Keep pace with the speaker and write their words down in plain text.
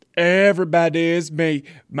Everybody, is me,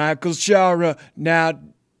 Michael Shara. Now,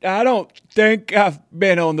 I don't think I've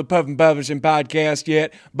been on the Puffin Publishing podcast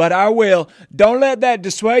yet, but I will. Don't let that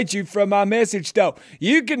dissuade you from my message, though.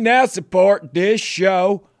 You can now support this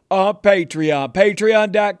show on Patreon,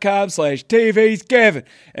 patreon.com/TVsKevin.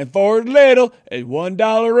 And for as little as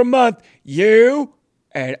 $1 a month, you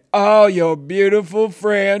and all your beautiful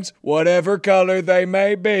friends, whatever color they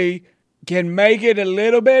may be, can make it a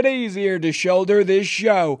little bit easier to shoulder this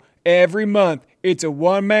show every month. It's a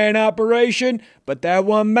one-man operation, but that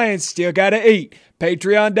one man's still gotta eat.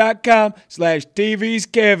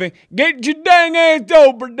 Patreon.com/TVsKevin. Get your dang ass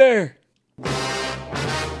over there.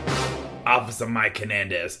 Officer Mike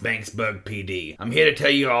Hernandez, Banksburg PD. I'm here to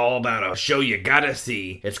tell you all about a show you gotta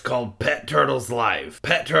see. It's called Pet Turtles Live.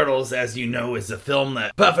 Pet Turtles, as you know, is a film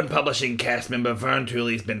that Puffin Publishing cast member Vern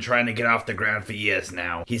Tooley's been trying to get off the ground for years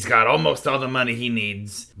now. He's got almost all the money he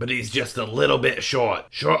needs, but he's just a little bit short.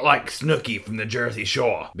 Short like Snooki from the Jersey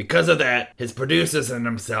Shore. Because of that, his producers and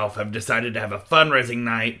himself have decided to have a fundraising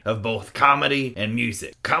night of both comedy and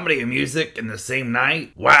music. Comedy and music in the same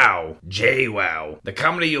night? Wow. J-wow. The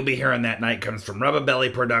comedy you'll be hearing that night comes from Rubber Belly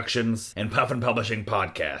Productions and Puffin Publishing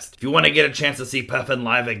Podcast. If you want to get a chance to see Puffin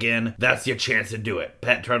live again, that's your chance to do it.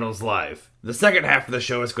 Pet Turtles Live. The second half of the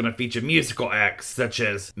show is going to feature musical acts such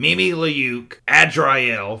as Mimi Luyuk,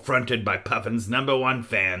 Adriel, fronted by Puffin's #1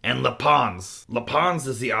 fan, and LaPons. LaPons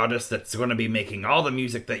is the artist that's going to be making all the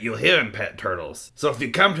music that you'll hear in Pet Turtles. So if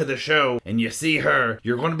you come to the show and you see her,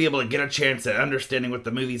 you're going to be able to get a chance at understanding what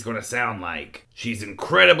the movie's going to sound like. She's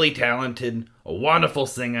incredibly talented, a wonderful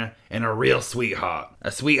singer, and a real sweetheart. A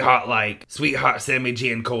sweetheart like Sweetheart Sammy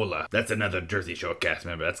Giancola. That's another Jersey Shore cast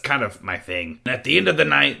member. That's kind of my thing. And at the end of the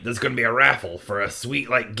night, there's going to be a raffle for a sweet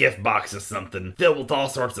like gift box or something filled with all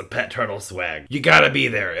sorts of Pet Turtle swag. You gotta be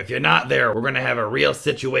there. If you're not there, we're going to have a real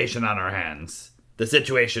situation on our hands. The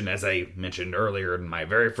situation, as I mentioned earlier in my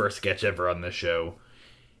very first sketch ever on this show,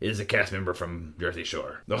 is a cast member from Jersey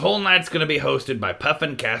Shore. The whole night's going to be hosted by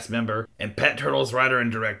Puffin cast member and Pet Turtles writer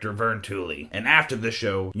and director Vern Tooley. And after the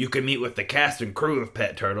show, you can meet with the cast and crew of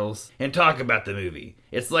Pet Turtles and talk about the movie.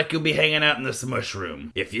 It's like you'll be hanging out in the Smush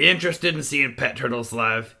Room. If you're interested in seeing Pet Turtles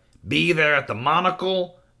live, be there at the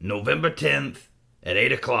Monocle, November 10th at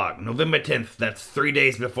 8 o'clock. November 10th, that's 3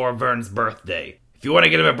 days before Vern's birthday. If you want to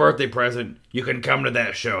get him a birthday present, you can come to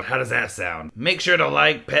that show. How does that sound? Make sure to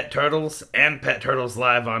like Pet Turtles and Pet Turtles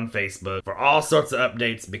Live on Facebook for all sorts of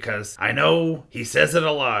updates, because I know he says it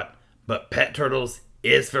a lot, but Pet Turtles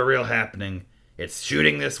is for real happening. It's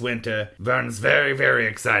shooting this winter. Vern's very, very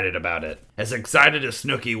excited about it. As excited as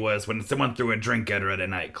Snooki was when someone threw a drink at her at a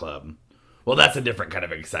nightclub. Well, that's a different kind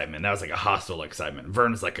of excitement. That was like a hostile excitement.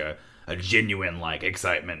 Vern's like a genuine, like,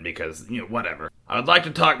 excitement because, whatever. I would like to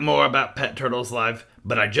talk more about Pet Turtles Live,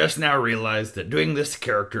 but I just now realized that doing this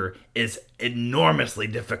character is enormously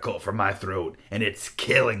difficult for my throat, and it's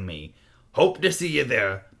killing me. Hope to see you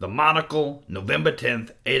there. The Monocle, November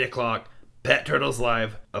 10th, 8 o'clock, Pet Turtles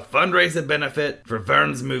Live, a fundraiser benefit for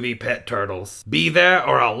Vern's movie Pet Turtles. Be there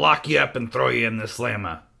or I'll lock you up and throw you in the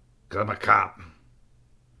slammer. 'Cause I'm a cop.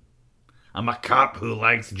 I'm a cop who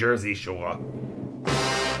likes Jersey Shore.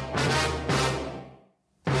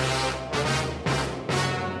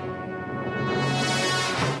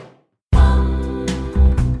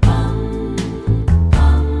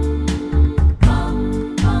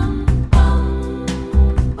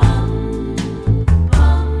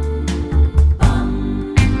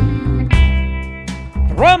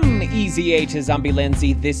 Easy A to Zombie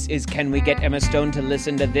Lindsay, this is Can We Get Emma Stone to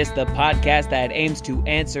Listen to This, the podcast that aims to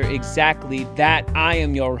answer exactly that. I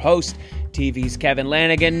am your host, TV's Kevin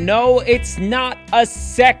Lanigan. No, it's not a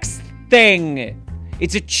sex thing.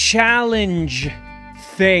 It's a challenge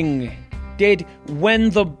thing. When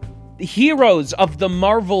the heroes of the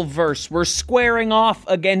Marvelverse were squaring off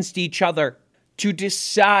against each other to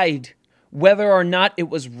decide whether or not it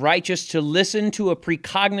was righteous to listen to a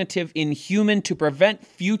precognitive inhuman to prevent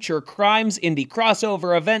future crimes in the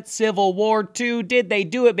crossover event Civil War II. Did they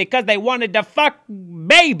do it because they wanted to fuck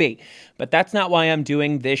baby? But that's not why I'm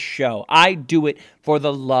doing this show. I do it for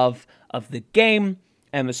the love of the game.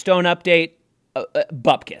 Emma Stone update,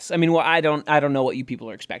 Bupkis. I mean, well, I don't know what you people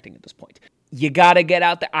are expecting at this point. You gotta get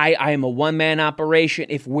out there. I am a one-man operation.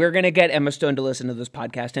 If we're gonna get Emma Stone to listen to this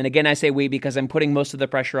podcast, and again, I say we because I'm putting most of the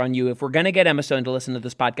pressure on you. If we're gonna get Emma Stone to listen to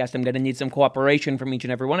this podcast, I'm gonna need some cooperation from each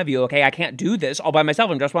and every one of you, okay? I can't do this all by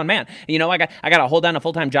myself. I'm just one man. I gotta hold down a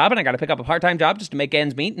full-time job, and I gotta pick up a part-time job just to make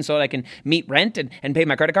ends meet, and so that I can meet rent and pay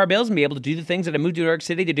my credit card bills and be able to do the things that I moved to New York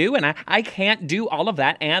City to do, and I can't do all of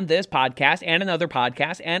that and this podcast and another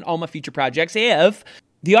podcast and all my future projects if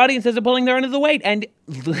the audience isn't pulling their end of the weight. And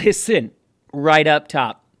listen, right up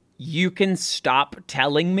top, you can stop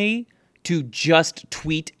telling me to just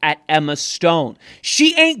tweet at Emma Stone.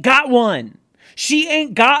 She ain't got one. She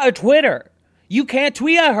ain't got a Twitter. You can't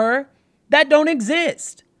tweet at her. That don't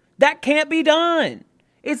exist. That can't be done.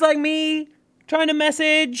 It's like me trying to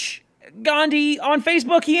message Gandhi on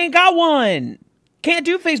Facebook. He ain't got one. Can't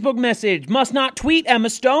do Facebook message. Must not tweet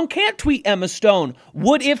Emma Stone. Can't tweet Emma Stone.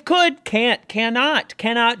 Would if could. Can't. Cannot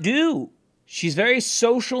do. She's very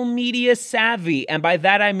social media savvy, and by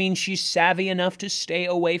that I mean she's savvy enough to stay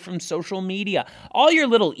away from social media. All your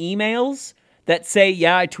little emails that say,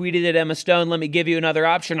 yeah, I tweeted at Emma Stone, let me give you another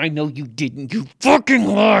option. I know you didn't, you fucking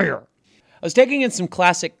liar. I was taking in some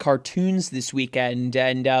classic cartoons this weekend,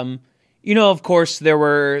 and of course, there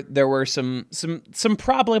were some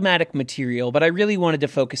problematic material, but I really wanted to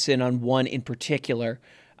focus in on one in particular.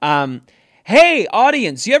 Hey,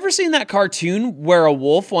 audience, you ever seen that cartoon where a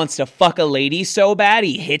wolf wants to fuck a lady so bad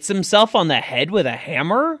he hits himself on the head with a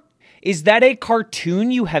hammer? Is that a cartoon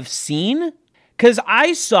you have seen? Because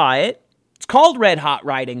I saw it. It's called Red Hot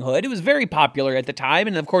Riding Hood. It was very popular at the time,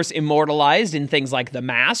 and of course immortalized in things like The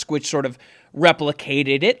Mask, which sort of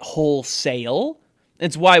replicated it wholesale.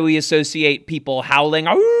 It's why we associate people howling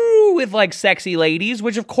 "Ooh" with like sexy ladies,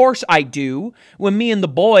 which of course I do when me and the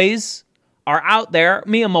boys are out there,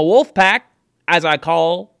 me and my wolf pack, as I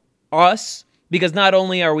call us, because not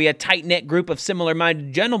only are we a tight-knit group of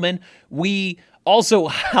similar-minded gentlemen, we also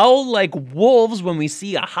howl like wolves when we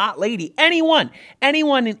see a hot lady. Anyone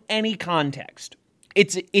in any context.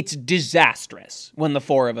 It's disastrous when the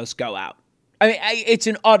four of us go out. I mean, it's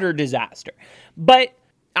an utter disaster. But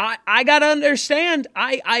I gotta understand,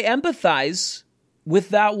 I empathize with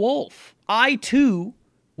that wolf. I, too,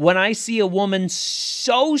 when I see a woman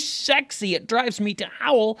so sexy it drives me to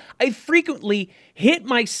howl, I frequently hit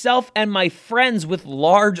myself and my friends with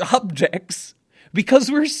large objects because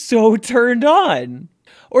we're so turned on.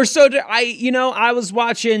 Or so I was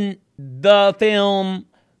watching the film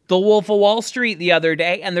The Wolf of Wall Street the other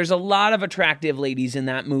day, and there's a lot of attractive ladies in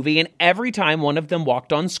that movie, and every time one of them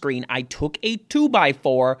walked on screen, I took a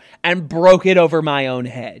 2x4 and broke it over my own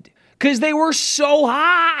head. Because they were so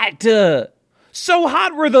hot! So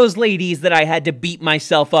hot were those ladies that I had to beat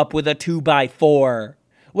myself up with a 2x4.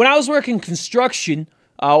 When I was working construction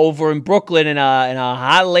over in Brooklyn and a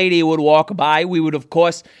hot lady would walk by, we would, of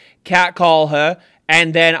course, catcall her,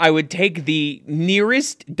 and then I would take the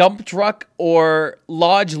nearest dump truck or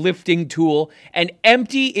lodge lifting tool and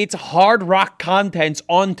empty its hard rock contents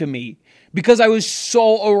onto me because I was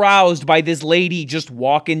so aroused by this lady just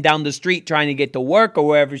walking down the street trying to get to work or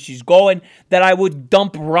wherever she's going that I would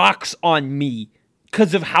dump rocks on me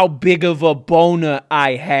because of how big of a boner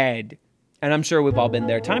I had. And I'm sure we've all been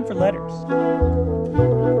there. Time for letters.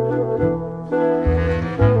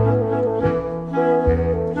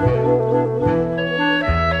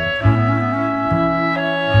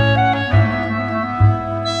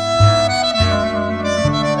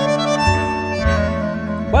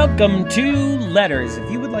 Welcome to Letters.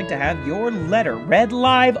 If you would like to have your letter read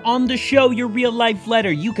live on the show, your real life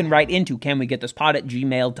letter, you can write into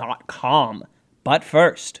canwegetthispod@gmail.com. But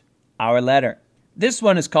first, our letter. This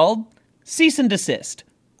one is called Cease and Desist.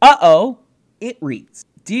 It reads,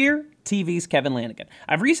 Dear TV's Kevin Lanigan,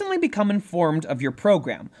 I've recently become informed of your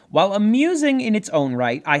program. While amusing in its own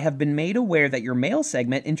right, I have been made aware that your mail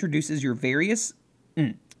segment introduces your various...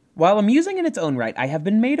 While amusing in its own right, I have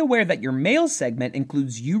been made aware that your mail segment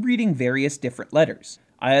includes you reading various different letters.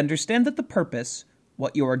 I understand that the purpose,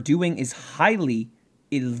 what you are doing, is highly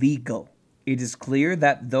illegal. It is clear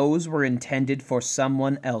that those were intended for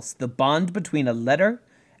someone else. The bond between a letter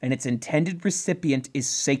and its intended recipient is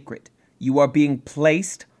sacred. You are being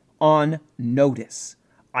placed on notice.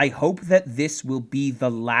 I hope that this will be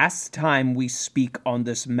the last time we speak on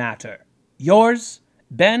this matter. Yours,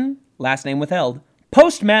 Ben, last name withheld,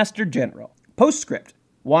 Postmaster General. Postscript.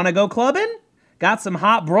 Wanna go clubbing? Got some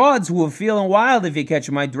hot broads who are feeling wild if you catch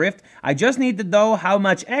my drift. I just need to know how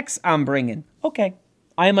much X I'm bringing. Okay.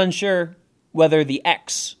 I am unsure whether the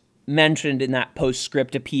X mentioned in that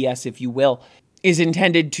postscript, a PS if you will, is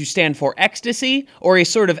intended to stand for ecstasy or a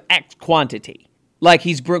sort of X quantity. Like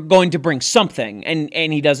he's going to bring something,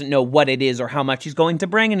 and he doesn't know what it is or how much he's going to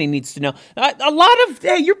bring, and he needs to know.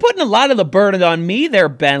 You're putting a lot of the burden on me there,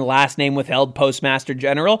 Ben, last name withheld, Postmaster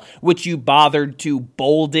General, which you bothered to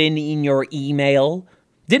bolden in your email.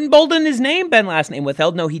 Didn't bolden his name, Ben, last name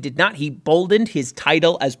withheld. No, he did not. He boldened his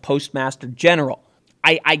title as Postmaster General.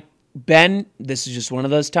 Ben, this is just one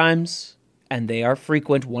of those times, and they are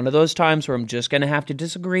frequent, one of those times where I'm just going to have to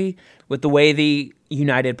disagree with the way the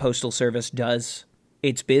United Postal Service does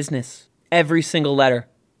its business. Every single letter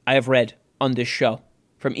I have read on this show,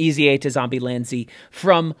 from Easy A to Zombie Land Z,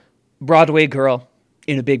 from Broadway girl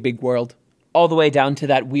in a big, big world. All the way down to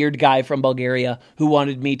that weird guy from Bulgaria who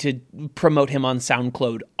wanted me to promote him on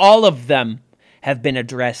SoundCloud. All of them have been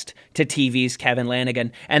addressed to TV's Kevin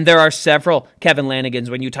Lanigan. And there are several Kevin Lanigans.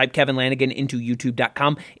 When you type Kevin Lanigan into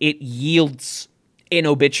youtube.com, it yields an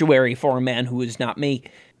obituary for a man who is not me.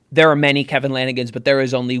 There are many Kevin Lanigans, but there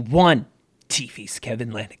is only one TV's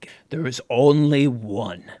Kevin Lanigan. There is only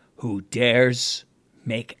one who dares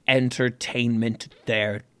make entertainment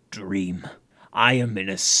their dream. I am in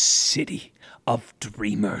a city of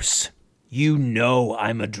dreamers. You know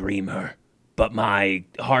I'm a dreamer, but my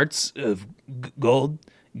heart's of gold.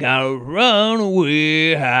 Gotta run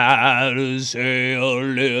away, how to sail,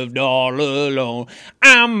 lived all alone.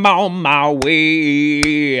 I'm on my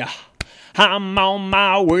way. I'm on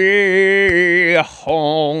my way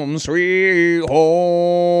home, sweet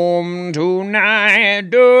home.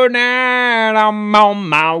 Tonight, I'm on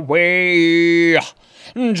my way.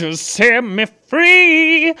 Just set me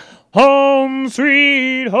free, home,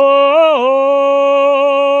 sweet home.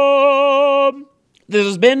 This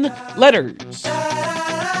has been Letters.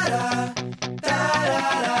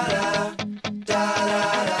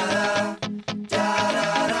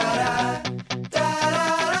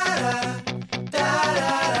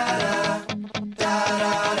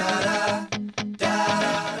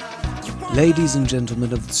 Ladies and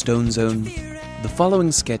gentlemen of the Stone Zone, the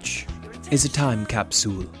following sketch is a time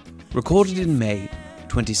capsule, recorded in May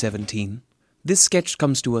 2017. This sketch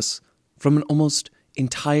comes to us from an almost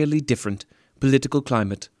entirely different political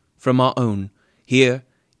climate from our own here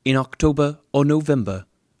in October or November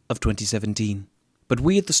of 2017. But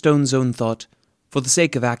we at the Stone Zone thought, for the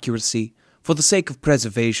sake of accuracy, for the sake of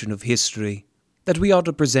preservation of history, that we ought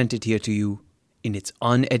to present it here to you in its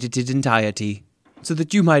unedited entirety, so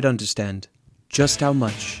that you might understand just how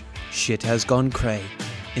much shit has gone cray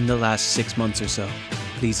in the last 6 months or so.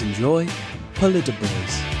 Please enjoy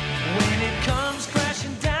Politiboys. When it comes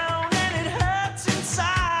crashing down and it hurts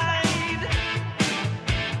inside,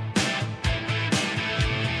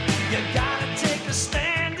 you gotta take a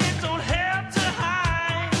stand, it don't have to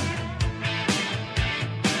hide.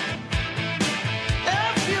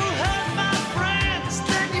 If you hurt my friends,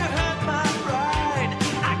 then you hurt my pride.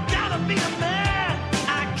 I gotta be a man,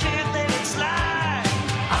 I can't let it slide.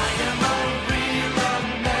 I am a real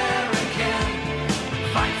American,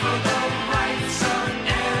 fight for the rights of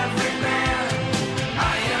every man.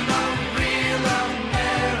 I am a real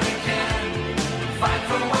American, fight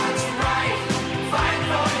for what's right, fight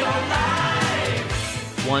for your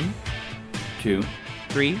life. 1, 2,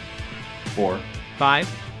 3, 4, 5,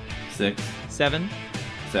 6, 7.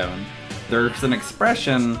 7. There's an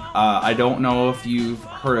expression, I don't know if you've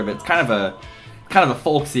heard of it. It's kind of a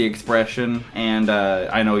folksy expression, and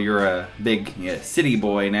I know you're a big city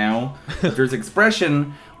boy now. But there's an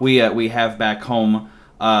expression we have back home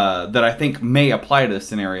that I think may apply to this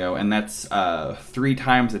scenario, and that's 3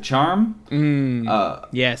 times a charm.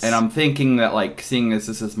 Yes. And I'm thinking that, like, seeing as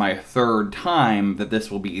this is my 3rd time, that this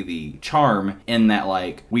will be the charm, in that,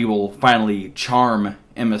 like, we will finally charm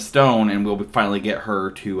Emma Stone, and we'll finally get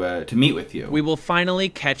her to meet with you. We will finally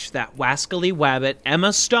catch that wascally wabbit,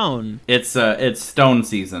 Emma Stone. It's Stone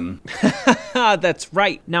season. That's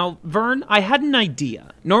right. Now, Vern, I had an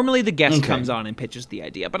idea. Normally the guest Okay. comes on and pitches the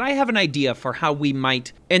idea, but I have an idea for how we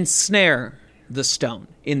might ensnare the Stone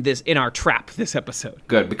in our trap this episode.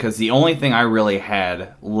 Good, because the only thing I really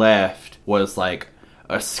had left was, like,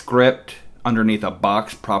 a script underneath a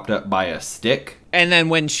box propped up by a stick. And then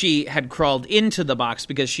when she had crawled into the box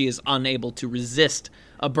because she is unable to resist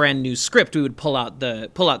a brand new script, we would pull out the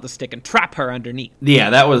stick and trap her underneath. Yeah,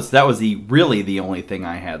 that was really the only thing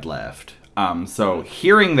I had left. So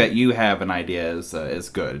hearing that you have an idea is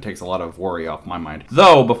good. It takes a lot of worry off my mind.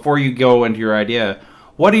 Though, before you go into your idea,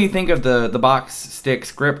 what do you think of the box stick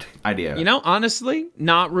script idea? You know, honestly,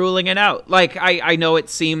 not ruling it out. Like, I know it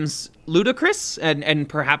seems ludicrous and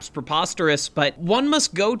perhaps preposterous, but one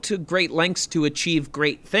must go to great lengths to achieve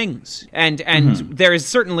great things. And there is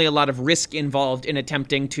certainly a lot of risk involved in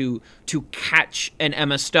attempting to catch an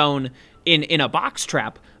Emma Stone in a box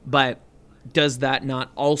trap, but does that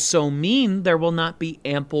not also mean there will not be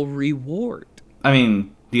ample reward? I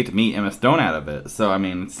mean, you get to meet Emma Stone out of it, so, I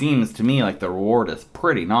mean, it seems to me like the reward is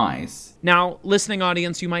pretty nice. Now, listening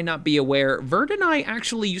audience, you might not be aware, Vert and I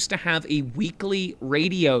actually used to have a weekly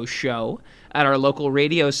radio show at our local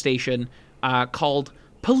radio station called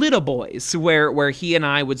Politiboys, where he and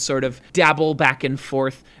I would sort of dabble back and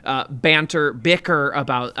forth, bicker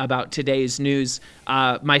about today's news.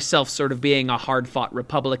 Myself sort of being a hard-fought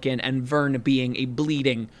Republican, and Vern being a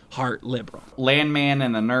bleeding heart liberal. Landman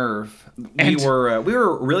and the Nerve. We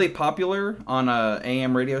were really popular on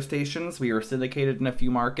AM radio stations. We were syndicated in a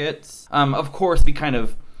few markets. Of course, we kind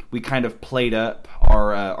of played up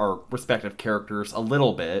our respective characters a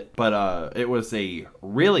little bit, but it was a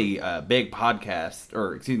really big podcast,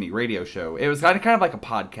 or excuse me, radio show. It was kind of like a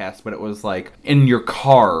podcast, but it was like in your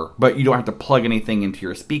car, but you don't have to plug anything into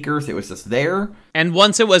your speakers. It was just there. And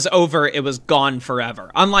once it was over, it was gone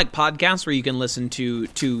forever. Unlike podcasts where you can listen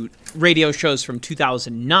to radio shows from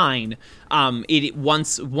 2009,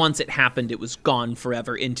 once it happened, it was gone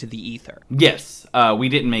forever into the ether. Yes, we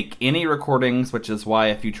didn't make any recordings, which is why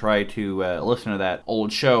if you try to listen to that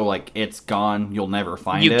old show, like, it's gone. You'll never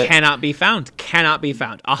find it. You cannot be found. Cannot be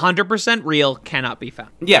found. 100% real, cannot be found.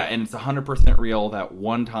 Yeah, and it's 100% real. That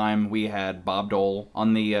one time we had Bob Dole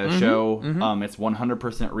on the show. It's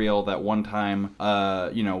 100% real. That one time,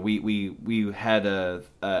 we had a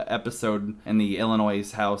episode in the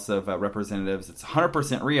Illinois House of Representatives. It's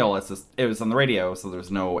 100% real. It was on the radio, so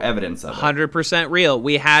there's no evidence of it. 100% real.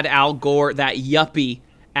 We had Al Gore, that yuppie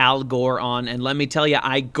Al Gore, on, and let me tell you,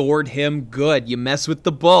 I gored him good. You mess with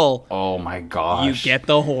the bull, oh my gosh, you get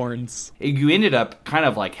the horns. You ended up kind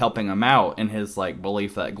of like helping him out in his like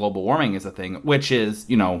belief that global warming is a thing, which is,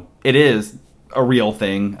 it is a real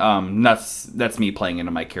thing. That's me playing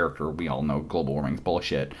into my character. We all know global warming's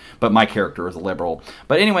bullshit, but my character is a liberal.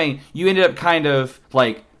 But anyway, you ended up kind of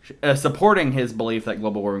like supporting his belief that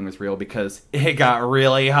global warming was real because it got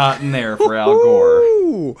really hot in there for Al Gore.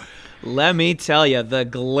 Ooh, let me tell you, the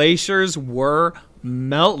glaciers were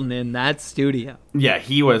melting in that studio. Yeah,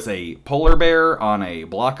 he was a polar bear on a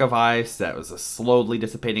block of ice that was slowly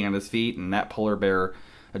dissipating on his feet, and that polar bear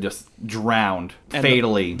just drowned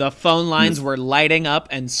fatally. The phone lines were lighting up,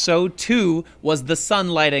 and so too was the sun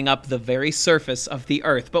lighting up the very surface of the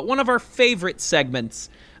earth. But one of our favorite segments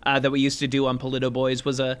that we used to do on Politiboys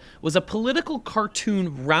was a political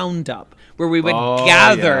cartoon roundup, where we would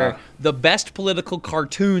gather the best political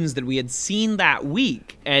cartoons that we had seen that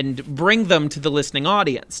week and bring them to the listening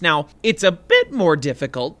audience. Now, it's a bit more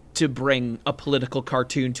difficult to bring a political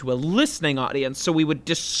cartoon to a listening audience, so we would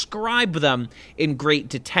describe them in great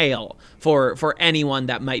detail for anyone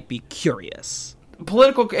that might be curious.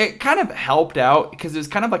 It kind of helped out because it was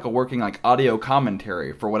kind of like a working like audio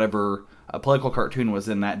commentary for whatever a political cartoon was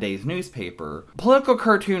in that day's newspaper. Political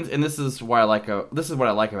cartoons, and this is what I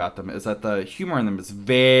like about them, is that the humor in them is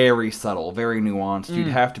very subtle, very nuanced. You'd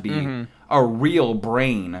have to be a real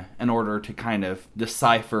brain in order to kind of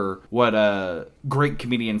decipher what great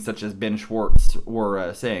comedians such as Ben Schwartz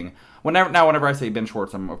were saying. Whenever I say Ben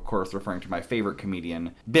Schwartz, I'm of course referring to my favorite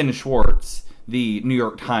comedian, Ben Schwartz, the New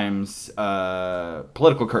York Times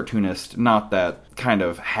political cartoonist, not that kind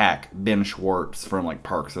of hack Ben Schwartz from like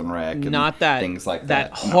Parks and Rec and not that things like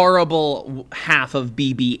that. That horrible half of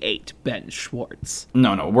BB-8 Ben Schwartz.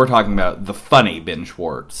 No, we're talking about the funny Ben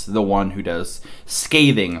Schwartz, the one who does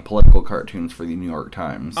scathing political cartoons for the New York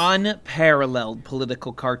Times. Unparalleled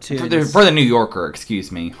political cartoons. For the New Yorker,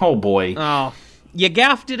 excuse me. Oh boy. Oh. You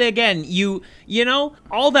gaffed it again. You know,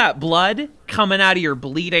 all that blood coming out of your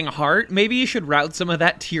bleeding heart, maybe you should route some of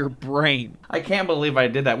that to your brain. I can't believe I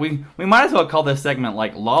did that. We might as well call this segment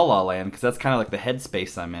like La La Land, because that's kind of like the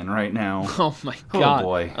headspace I'm in right now. Oh my god. Oh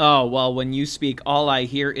boy. Oh, well, when you speak, all I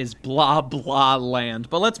hear is blah blah land.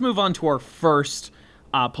 But let's move on to our first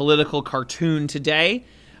political cartoon today.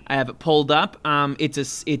 I have it pulled up. It's a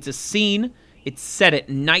scene. It's set at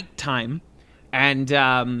nighttime. And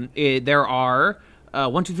there are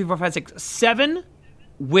 7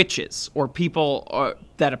 witches, or people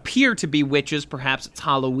that appear to be witches. Perhaps it's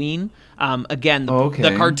Halloween. Again,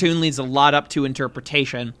 the cartoon leaves a lot up to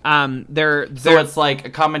interpretation. So it's like a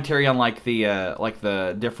commentary on like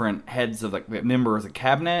the different heads of like members of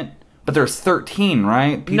cabinet. But there's 13,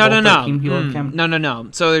 right? No. 13 people in cabinet? No.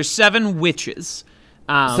 So there's 7 witches.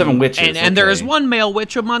 7 witches, and there is one male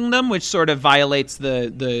witch among them, which sort of violates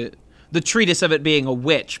the treatise of it being a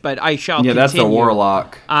witch, but I shall continue. That's a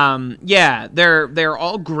warlock. They're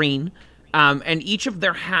all green, and each of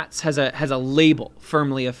their hats has a label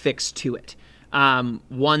firmly affixed to it.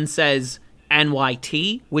 One says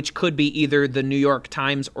NYT, which could be either the New York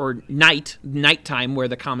Times or nighttime, where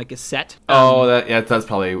the comic is set. That's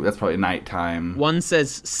probably nighttime. One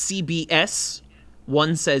says CBS.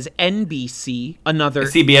 One says NBC. Another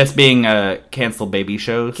CBS being canceled baby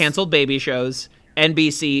shows. Canceled baby shows.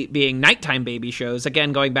 NBC being nighttime baby shows,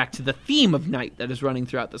 again going back to the theme of night that is running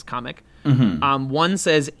throughout this comic. One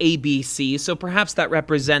says ABC, so perhaps that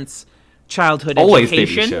represents childhood Always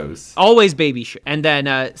education. baby shows. Always baby show. And then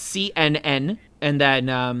CNN, and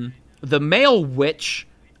then the male witch,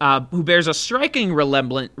 who bears a striking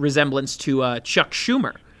resemblance to Chuck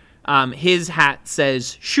Schumer. His hat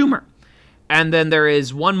says Schumer. And then there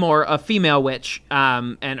is one more, a female witch,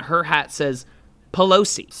 and her hat says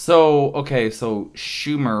Pelosi. So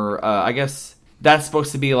Schumer, I guess that's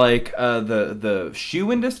supposed to be like the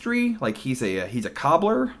shoe industry. Like he's a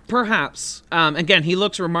cobbler. Perhaps. Again, he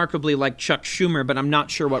looks remarkably like Chuck Schumer, but I'm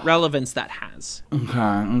not sure what relevance that has.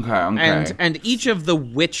 Okay. And each of the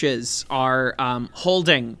witches are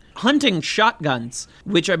holding hunting shotguns,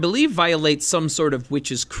 which I believe violates some sort of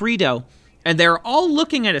witch's credo. And they're all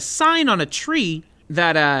looking at a sign on a tree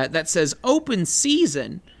that says "Open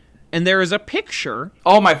Season." And there is a picture.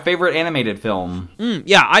 Oh, my favorite animated film.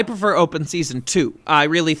 Yeah, I prefer Open Season 2. I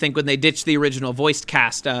really think when they ditched the original voiced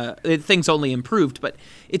cast, things only improved. But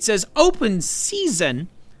it says Open Season,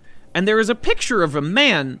 and there is a picture of a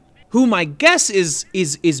man whom I guess is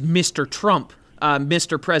Mr. Trump,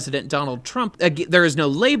 Mr. President Donald Trump. There is no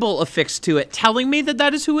label affixed to it telling me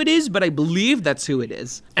that is who it is, but I believe that's who it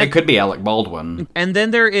is. It could be Alec Baldwin. And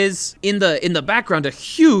then there is, in the background, a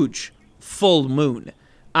huge full moon.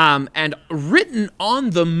 And written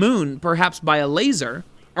on the moon, perhaps by a laser,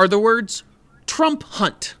 are the words Trump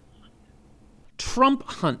Hunt. Trump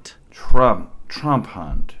Hunt. Trump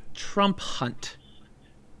Hunt. Trump Hunt.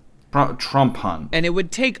 Trump Hunt. And it would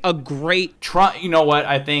take a great... You know what?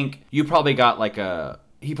 I think you probably got like a...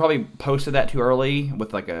 He probably posted that too early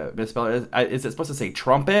with like a misspelling. Is it supposed to say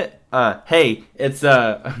trumpet? Hey, it's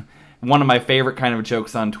one of my favorite kind of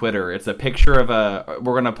jokes on Twitter. It's a picture of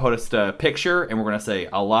we're going to post a picture, and we're going to say,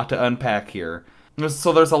 a lot to unpack here.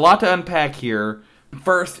 So there's a lot to unpack here.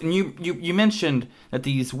 First, and you mentioned that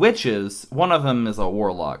these witches, one of them is a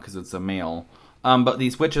warlock, because it's a male, but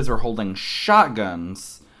these witches are holding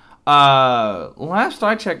shotguns. Last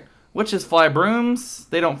I checked, witches fly brooms.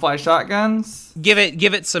 They don't fly shotguns. Give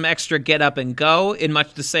it some extra get up and go, in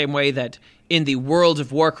much the same way that in the World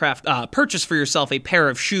of Warcraft, purchase for yourself a pair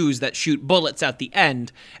of shoes that shoot bullets at the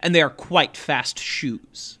end, and they are quite fast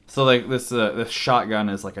shoes. So like this shotgun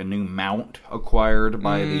is like a new mount acquired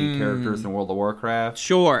by the characters in World of Warcraft.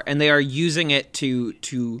 Sure, and they are using it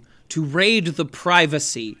to raid the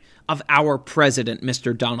privacy of our president,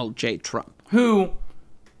 Mr. Donald J. Trump. Who,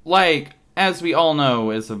 like, as we all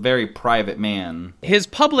know, is a very private man. His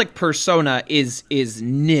public persona is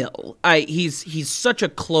nil. He's such a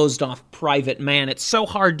closed-off private man. It's so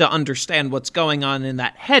hard to understand what's going on in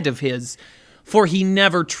that head of his, for he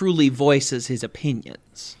never truly voices his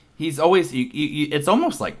opinions. He's always... it's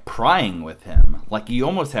almost like prying with him. Like, you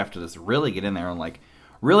almost have to just really get in there and, like,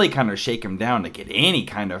 really kind of shake him down to get any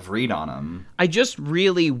kind of read on him. I just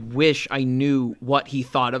really wish I knew what he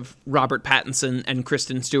thought of Robert Pattinson and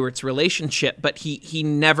Kristen Stewart's relationship, but he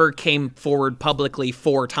never came forward publicly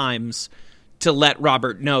 4 times to let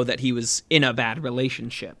Robert know that he was in a bad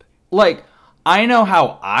relationship. Like, I know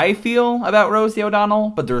how I feel about Rosie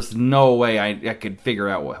O'Donnell, but there's no way I could figure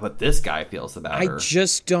out what this guy feels about her. I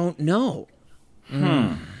just don't know.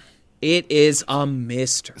 It is a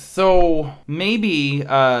mystery. So maybe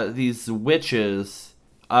these witches,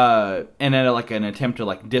 in an attempt to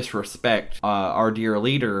like disrespect our dear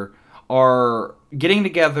leader, are getting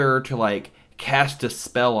together to like cast a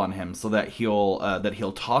spell on him so that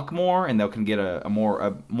he'll talk more, and they can get a more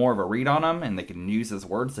of a read on him, and they can use his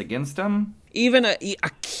words against him. Even a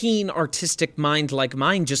keen artistic mind like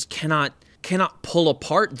mine just cannot pull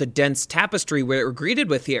apart the dense tapestry we're greeted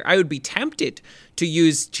with here. I would be tempted to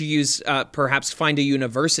use perhaps find a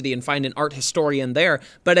university and find an art historian there,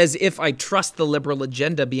 but as if I trust the liberal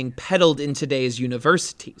agenda being peddled in today's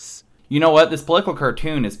universities. You know what? This political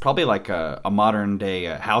cartoon is probably like a modern day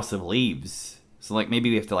House of Leaves. So like maybe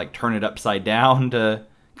we have to like turn it upside down to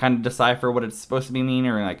kind of decipher what it's supposed to be mean,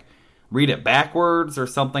 or like read it backwards or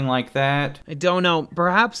something like that. I don't know.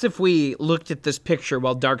 Perhaps if we looked at this picture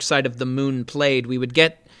while Dark Side of the Moon played, we'd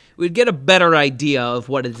get a better idea of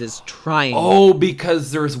what it is trying. Oh,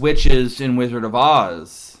 because there's witches in Wizard of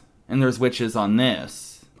Oz, and there's witches on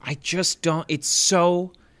this. I just don't... It's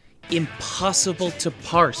so impossible to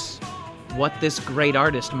parse what this great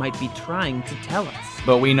artist might be trying to tell us.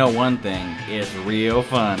 But we know one thing, it's real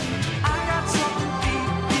funny. I got something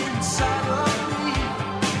deep inside of me.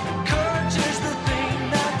 Courage is the thing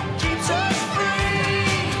that keeps us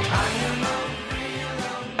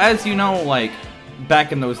free. As you know, like,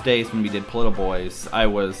 back in those days when we did Polito Boys, I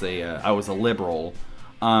was a liberal,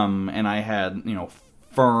 and I had,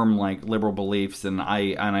 firm like liberal beliefs, and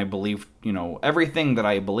I believed, everything that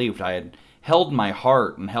I believed. I had held my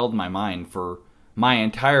heart and held my mind for my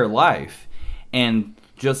entire life, and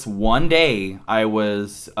just one day I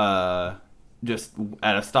was just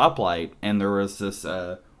at a stoplight, and there was this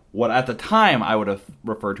what at the time I would have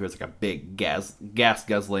referred to as like a big gas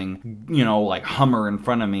guzzling, like Hummer in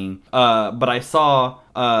front of me. But I saw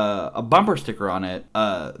a bumper sticker on it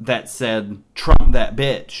that said "Trump that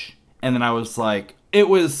bitch," and then I was like,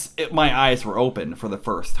 my eyes were open for the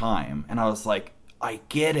first time, and I was like, I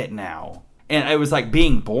get it now, and it was like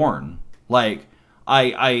being born. Like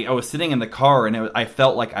I was sitting in the car, and I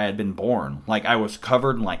felt like I had been born. Like I was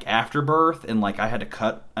covered in like afterbirth, and like I had to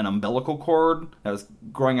cut an umbilical cord that was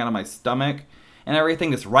growing out of my stomach, and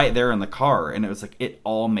everything is right there in the car, and it was like it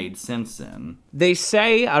all made sense then. They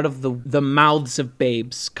say out of the mouths of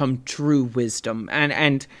babes come true wisdom,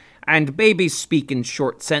 and babies speak in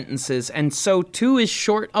short sentences, and so too is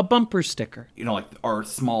short a bumper sticker. Like our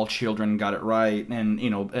small children got it right, and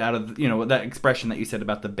out of that expression that you said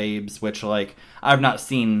about the babes, which like I've not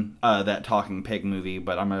seen that Talking Pig movie,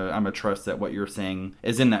 but I'm a trust that what you're saying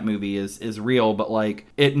is in that movie is real. But like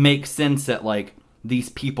it makes sense that like these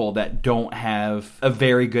people that don't have a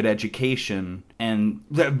very good education and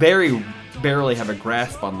that very barely have a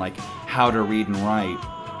grasp on like how to read and write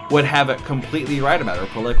would have it completely right about our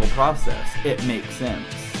political process. It makes sense.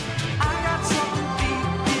 I got something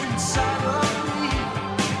deep inside of me.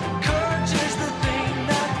 Courage is the thing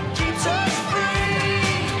that keeps us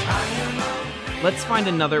free. I am a Let's find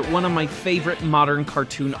another one of my favorite modern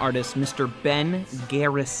cartoon artists, Mr. Ben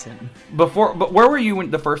Garrison. But where were you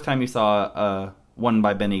the first time you saw one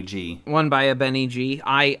by Benny G? One by a Benny G.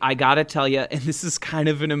 I gotta tell you, and this is kind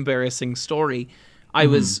of an embarrassing story. I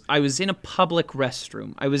was in a public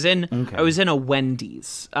restroom. I was in a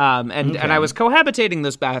Wendy's, and I was cohabitating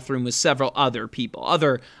this bathroom with several other people,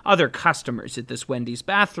 other customers at this Wendy's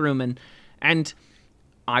bathroom, and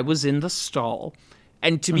I was in the stall.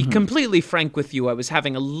 And to be completely frank with you, I was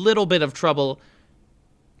having a little bit of trouble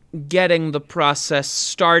getting the process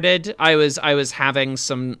started. I was having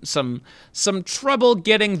some trouble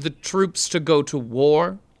getting the troops to go to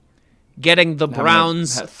war. Getting the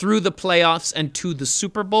Browns through the playoffs and to the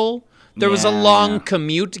Super Bowl. There was a long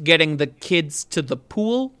commute getting the kids to the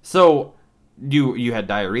pool. So, you had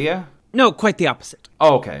diarrhea? No, quite the opposite.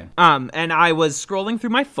 Oh, okay. And I was scrolling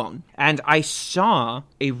through my phone, and I saw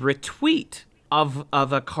a retweet of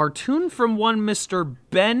a cartoon from one Mr.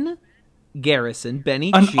 Ben Garrison,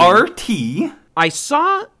 Benny An G. RT? I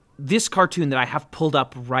saw this cartoon that I have pulled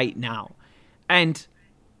up right now, and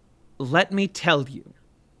let me tell you,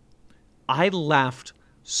 I laughed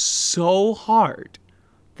so hard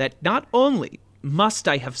that not only must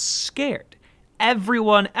I have scared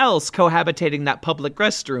everyone else cohabitating that public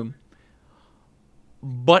restroom,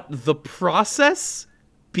 but the process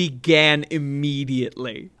began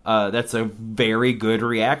immediately. That's a very good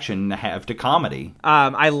reaction to have to comedy.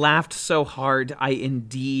 I laughed so hard, I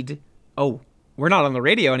indeed... Oh, we're not on the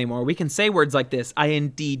radio anymore. We can say words like this. I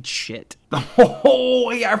indeed shit. Oh,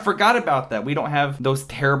 yeah, I forgot about that. We don't have those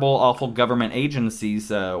terrible, awful government agencies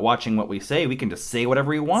watching what we say. We can just say whatever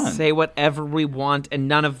we want. Say whatever we want, and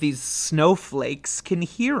none of these snowflakes can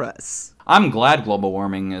hear us. I'm glad global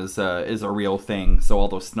warming is a real thing, so all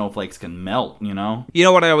those snowflakes can melt, You know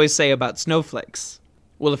what I always say about snowflakes?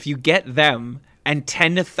 Well, if you get them and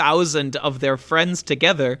 10,000 of their friends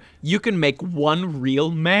together, you can make one real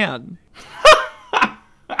man.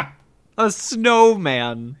 A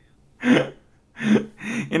snowman. And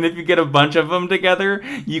if you get a bunch of them together,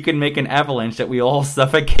 you can make an avalanche that we all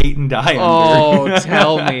suffocate and die under. Oh,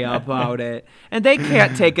 tell me about it. And they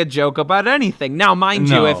can't take a joke about anything. Now, mind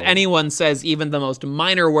you, if anyone says even the most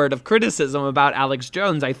minor word of criticism about Alex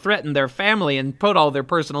Jones, I threaten their family and put all their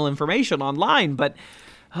personal information online, but...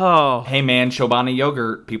 Oh. Hey man, Chobani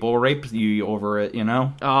yogurt, people will rape you over it,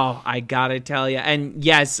 Oh, I gotta tell you. And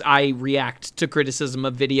yes, I react to criticism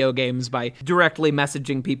of video games by directly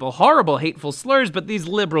messaging people horrible, hateful slurs, but these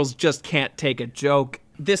liberals just can't take a joke.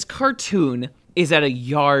 This cartoon is at a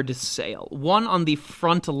yard sale, one on the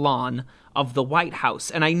front lawn of the White House.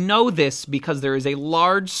 And I know this because there is a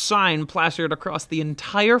large sign plastered across the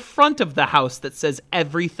entire front of the house that says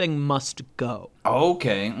everything must go.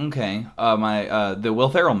 Okay. The Will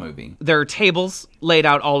Ferrell movie. There are tables laid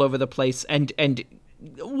out all over the place, and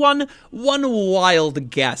one wild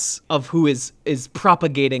guess of who is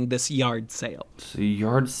propagating this yard sale. It's a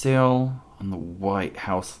yard sale on the White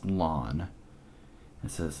House lawn. It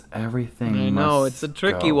says everything I know, must it's a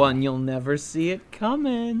tricky go. one. You'll never see it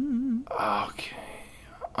coming. Okay.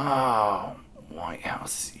 Oh, White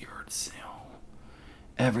House yard sale.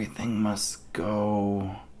 everything must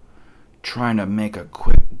go. Trying to make a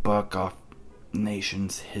quick buck off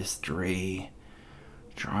nation's history.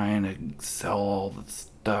 Trying to sell all the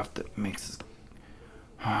stuff that makes us...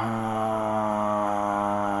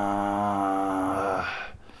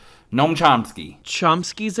 Noam Chomsky.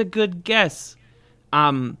 Chomsky's a good guess.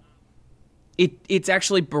 It's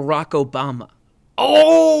actually Barack Obama.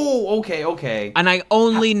 Oh, okay. And I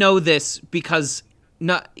only know this because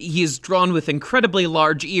he is drawn with incredibly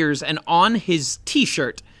large ears, and on his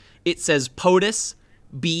T-shirt it says POTUS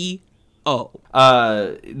B-O.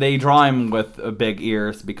 They draw him with big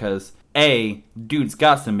ears because A, dude's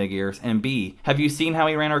got some big ears, and B, have you seen how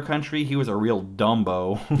he ran our country? He was a real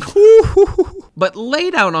Dumbo. But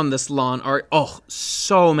laid out on this lawn are,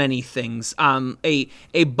 so many things.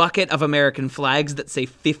 A bucket of American flags that say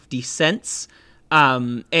 50 cents.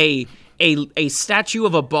 A statue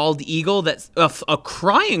of a bald eagle that's a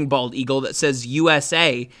crying bald eagle that says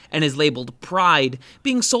USA and is labeled Pride,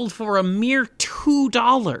 being sold for a mere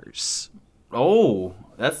 $2. Oh,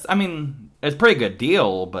 it's a pretty good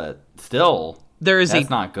deal, but still, that's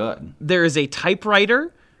not good. There is a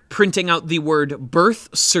typewriter printing out the word birth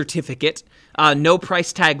certificate. No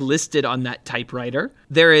price tag listed on that typewriter.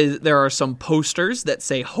 There are some posters that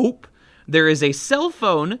say hope. There is a cell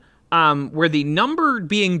phone where the number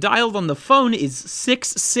being dialed on the phone is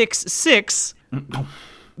 666.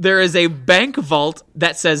 There is a bank vault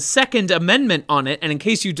that says Second Amendment on it, and in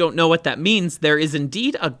case you don't know what that means, there is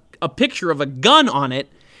indeed a picture of a gun on it,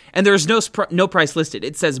 and there's no price listed.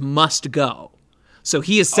 It says must go. So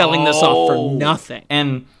he is selling this off for nothing.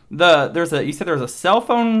 And you said there was a cell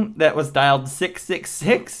phone that was dialed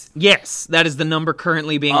 666? Yes, that is the number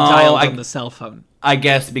currently being dialed on the cell phone. I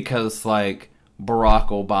guess because Barack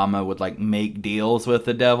Obama would make deals with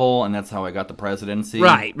the devil, and that's how I got the presidency.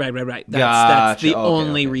 Right. That's the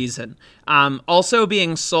only reason. Also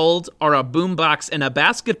being sold are a boombox and a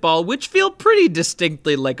basketball, which feel pretty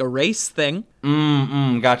distinctly like a race thing.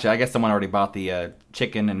 Gotcha. I guess someone already bought the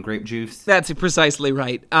chicken and grape juice. That's precisely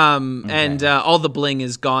right. And all the bling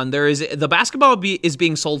is gone. The basketball is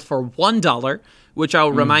being sold for $1, which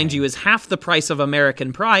I'll remind you is half the price of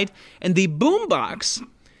American Pride, and the boombox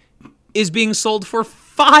is being sold for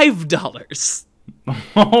 $5.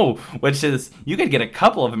 Oh, which is, you could get a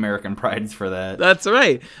couple of American Prides for that. That's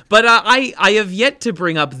right. But I have yet to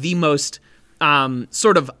bring up the most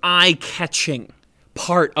sort of eye-catching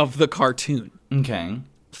part of the cartoon. Okay.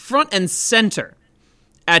 Front and center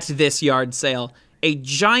at this yard sale, a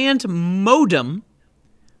giant modem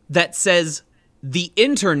that says the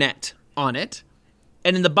internet on it.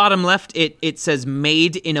 And in the bottom left, it says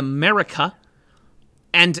Made in America.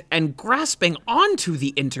 And grasping onto the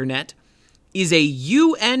internet is a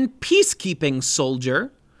UN peacekeeping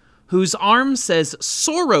soldier whose arm says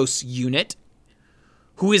Soros Unit,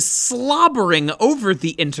 who is slobbering over the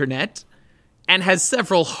internet and has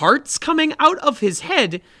several hearts coming out of his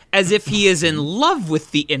head as if he is in love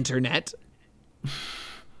with the internet.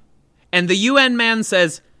 And the UN man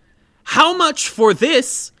says, "How much for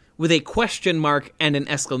this?" with a question mark and an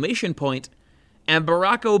exclamation point. And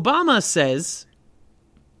Barack Obama says,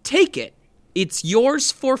 "Take it. It's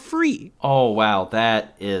yours for free." Oh, wow.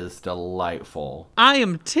 That is delightful. I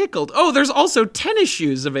am tickled. Oh, there's also tennis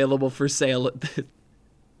shoes available for sale at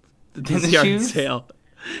this yard sale.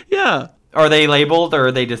 Yeah. Are they labeled or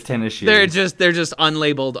are they just tennis shoes? They're just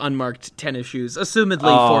unlabeled, unmarked tennis shoes,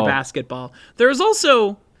 assumedly for basketball. There's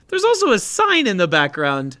also a sign in the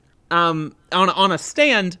background on a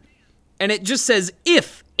stand, and it just says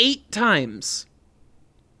 "if" 8 times.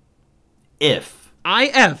 If.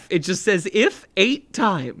 IF. It just says "if" 8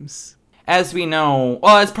 times. As we know,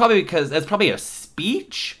 well, it's probably a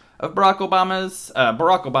speech of Barack Obama's.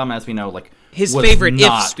 Barack Obama, as we know, his favorite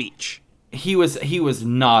 "if" speech. He was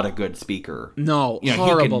not a good speaker. No, He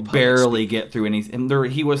horrible. could barely get through any. And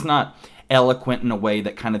he was not eloquent in a way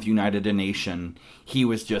that kind of united a nation. He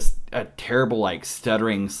was just a terrible,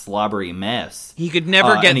 stuttering, slobbery mess. He could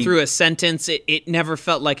never get through a sentence. It never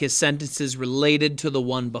felt like his sentences related to the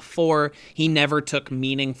one before. He never took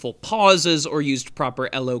meaningful pauses or used proper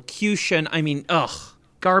elocution. I mean,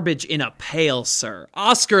 garbage in a pail, sir.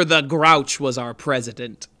 Oscar the Grouch was our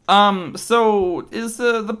president. So is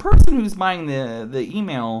the person who's buying the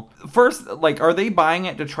email first, are they buying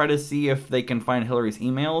it to try to see if they can find Hillary's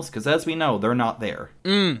emails? Because as we know, they're not there.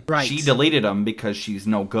 Right. She deleted them because she's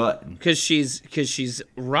no good. Because she's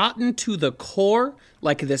rotten to the core,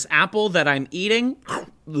 like this apple that I'm eating.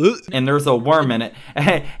 And there's a worm in it.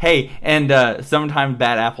 Hey, and sometimes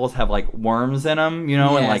bad apples have worms in them,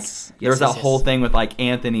 Yes. and there's that whole thing with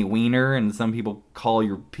Anthony Weiner, and some people call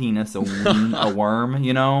your penis a worm,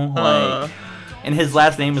 and his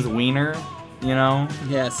last name is Wiener, you know?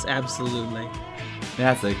 Yes, absolutely.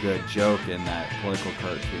 That's a good joke in that political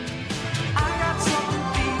cartoon. I got something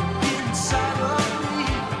deep inside of me.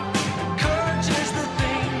 Courage is the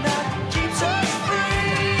thing that keeps us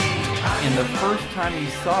free. And the first time you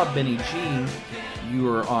saw Benny G, you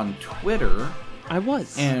were on Twitter. I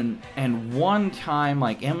was. And one time,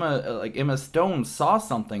 like Emma Stone saw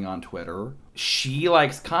something on Twitter. She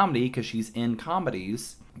likes comedy because she's in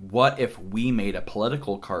comedies. What if we made a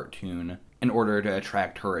political cartoon in order to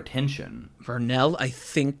attract her attention? Vernell, I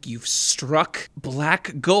think you've struck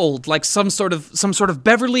black gold, like some sort of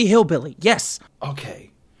Beverly Hillbilly. Yes.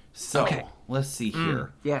 Okay, so Okay. let's see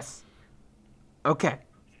here. Yes. Okay.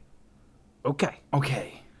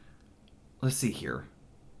 Okay, let's see here.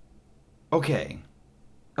 Okay.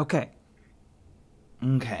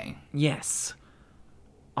 Yes.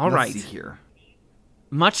 All right. Let's see here.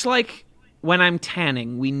 Much like when I'm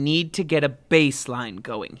tanning, we need to get a baseline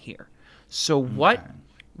going here. So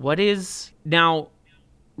what is now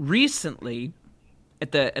recently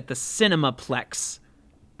at the Cinemaplex,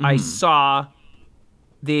 I saw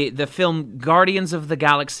the film Guardians of the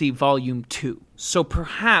Galaxy Volume 2. So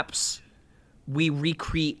perhaps we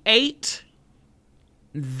recreate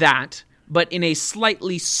that, but in a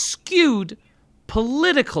slightly skewed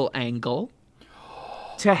political angle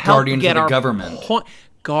to help Guardians get of the our government.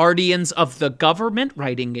 Guardians of the government,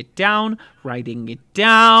 writing it down.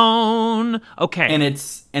 Okay. And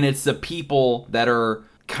it's the people that are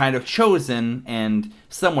kind of chosen, and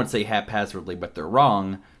some would say haphazardly, but they're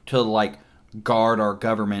wrong, to like guard our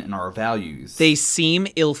government and our values. They seem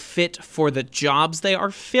ill-fit for the jobs they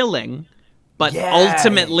are filling, but Yeah.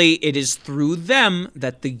 ultimately it is through them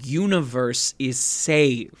that the universe is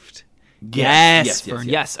saved. Yes. Vern,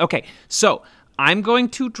 yes. Okay, so I'm going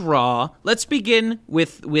to draw. Let's begin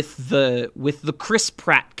with the Chris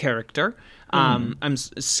Pratt character. I'm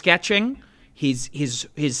sketching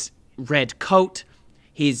his red coat,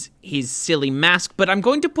 his silly mask, but I'm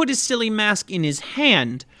going to put his silly mask in his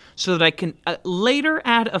hand so that I can later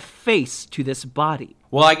add a face to this body.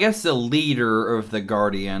 Well, I guess the leader of the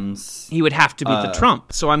Guardians. He would have to be the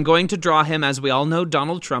Trump. So I'm going to draw him, as we all know,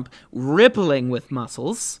 Donald Trump, rippling with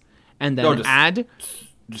muscles, and then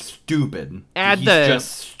Stupid. He's just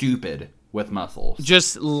stupid with muscles.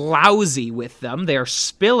 just lousy with them. They are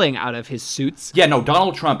spilling out of his suits. Yeah, no,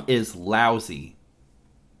 Donald Trump is lousy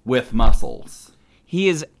with muscles. He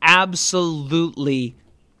is absolutely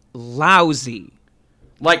lousy.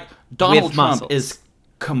 Like Donald With Trump muscles.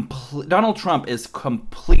 Donald Trump is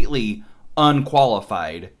completely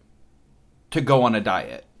unqualified to go on a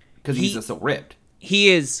diet because he's just so ripped.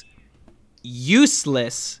 He is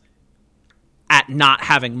useless at not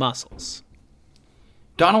having muscles.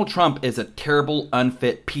 Donald Trump is a terrible,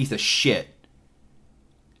 unfit piece of shit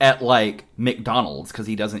at like McDonald's because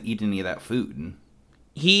he doesn't eat any of that food.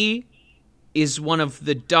 He is one of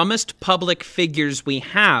the dumbest public figures we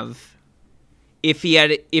have. If he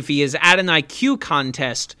is at an IQ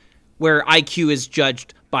contest where IQ is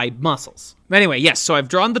judged by muscles. Anyway, yes. So I've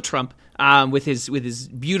drawn the Trump with his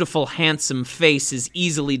beautiful, handsome face, his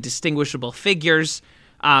easily distinguishable figures,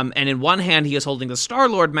 and in one hand he is holding the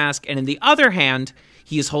Star-Lord mask, and in the other hand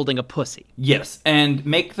he is holding a pussy. Yes, and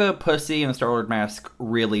make the pussy and the Star-Lord mask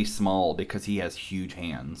really small because he has huge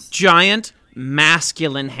hands. Giant,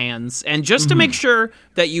 masculine hands. And just to make sure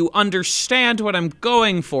that you understand what I'm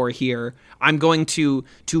going for here, I'm going to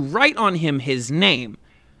write on him his name.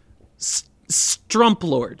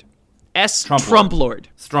 Strumplord. Strumplord.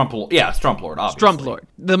 Strumplord, obviously. Strumplord.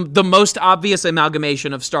 The most obvious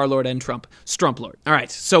amalgamation of Star-Lord and Trump. Strumplord. All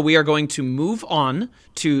right, so we are going to move on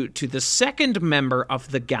to the second member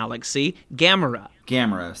of the galaxy, Gamera.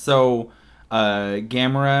 Gamera. So,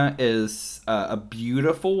 Gamera is a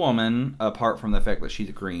beautiful woman, apart from the fact that she's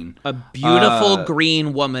green. A beautiful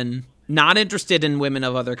green woman. Not interested in women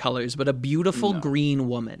of other colors, but a beautiful green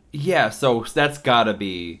woman. Yeah, so that's gotta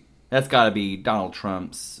be Donald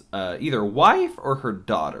Trump's either wife or her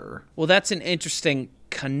daughter. Well, that's an interesting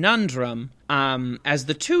conundrum, as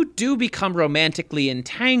the two do become romantically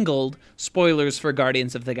entangled. Spoilers for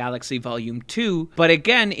Guardians of the Galaxy Volume 2. But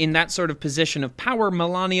again, in that sort of position of power,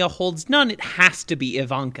 Melania holds none. It has to be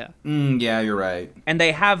Ivanka. Yeah, you're right. And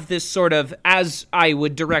they have this sort of, as I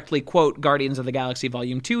would directly quote Guardians of the Galaxy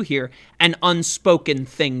Volume 2 here, an unspoken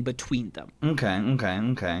thing between them.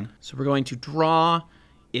 Okay. So we're going to draw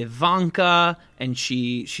Ivanka, and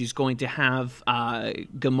she's going to have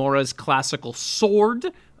Gamora's classical sword,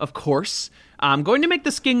 of course. I'm going to make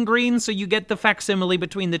the skin green so you get the facsimile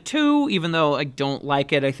between the two, even though I don't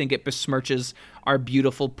like it. I think it besmirches our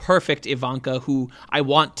beautiful, perfect Ivanka, who I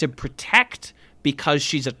want to protect because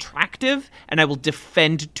she's attractive, and I will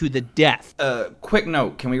defend to the death. Quick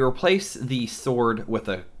note: can we replace the sword with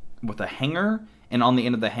a hanger, and on the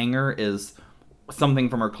end of the hanger is something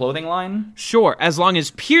from her clothing line? Sure, as long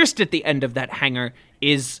as pierced at the end of that hanger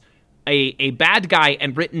is a bad guy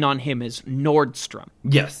and written on him is Nordstrom.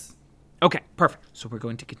 Yes. Okay, perfect. So we're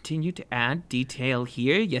going to continue to add detail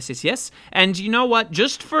here. Yes. And you know what?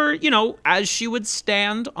 Just for, as she would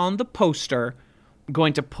stand on the poster, I'm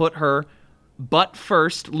going to put her butt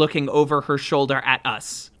first looking over her shoulder at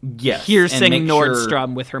us. Yes. Piercing and make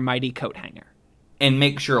Nordstrom with her mighty coat hanger. And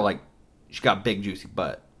make sure, like, she got big, juicy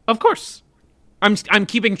butt. Of course. I'm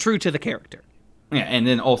keeping true to the character. Yeah, and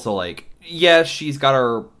then also, like, yes, she's got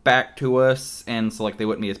her back to us, and so, like, they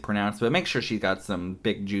wouldn't be as pronounced, but make sure she's got some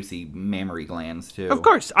big, juicy mammary glands, too. Of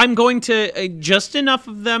course. I'm going to just enough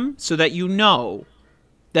of them so that you know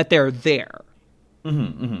that they're there.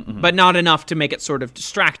 But not enough to make it sort of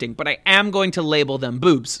distracting. But I am going to label them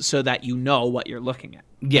boobs so that you know what you're looking at.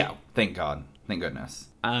 Yeah, thank God. Thank goodness.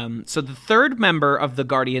 So the third member of the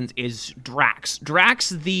Guardians is Drax. Drax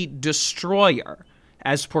the Destroyer,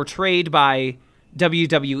 as portrayed by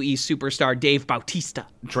WWE superstar Dave Bautista.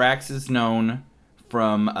 Drax is known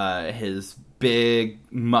from his big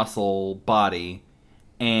muscle body,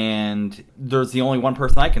 and there's the only one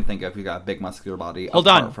person I can think of who got a big muscular body Hold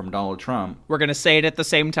apart on. from Donald Trump. We're going to say it at the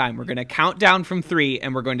same time. We're going to count down from 3,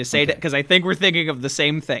 and we're going to say it because I think we're thinking of the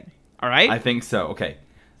same thing. All right? I think so. Okay.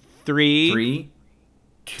 3, 3,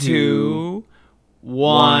 2,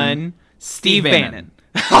 1. Steve Bannon.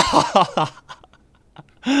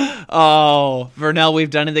 Oh, Vernell,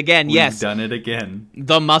 we've done it again. We've done it again.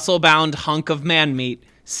 The muscle-bound hunk of man meat,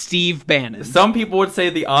 Steve Bannon. Some people would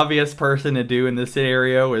say the obvious person to do in this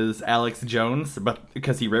scenario is Alex Jones, but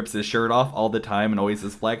because he rips his shirt off all the time and always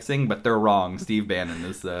is flexing, but they're wrong. Steve Bannon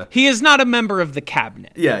is He is not a member of the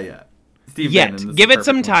cabinet. Yeah. Steve Yet. Bannon is Give the it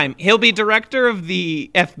some perfect one. time. He'll be director of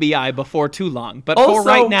the FBI before too long. But for Also-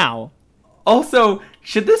 right now... Also,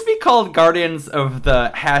 should this be called Guardians of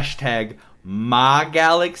the hashtag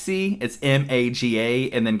MAGalaxy? It's MAGA,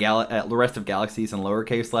 and then the rest of galaxies in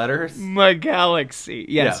lowercase letters. My galaxy.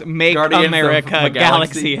 Yes, Yeah. make Guardians of America my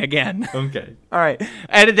galaxy galaxy. again. Okay. All right.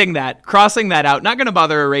 Editing that, crossing that out. Not going to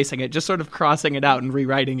bother erasing it, just sort of crossing it out and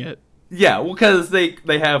rewriting it. Yeah, well, because they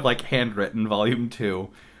have, like, handwritten volume 2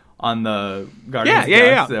 on the Guardians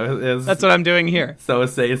Yeah. So That's what I'm doing here. So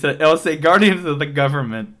it'll say Guardians of the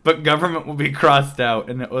Government, but government will be crossed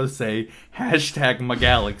out, and it will say hashtag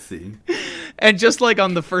MAGalaxy. And just like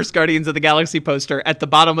on the first Guardians of the Galaxy poster, at the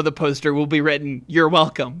bottom of the poster will be written, "You're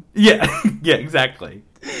welcome." Yeah, yeah, exactly.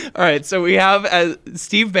 All right, so we have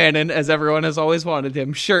Steve Bannon, as everyone has always wanted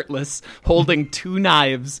him, shirtless, holding 2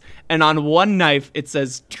 knives, and on one knife it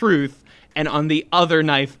says truth, and on the other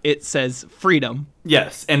knife it says freedom.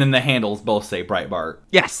 Yes, and then the handles both say Breitbart.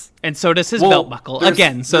 Yes, and so does his Well, belt buckle, there's-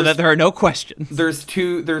 again, so that there's- there are no questions. There's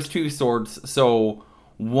two swords, so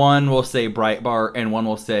one will say Breitbart, and one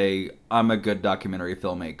will say I'm a good documentary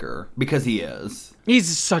filmmaker, because he is.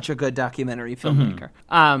 He's such a good documentary filmmaker.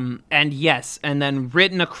 And yes, and then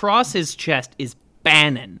written across his chest is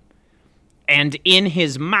Bannon. And in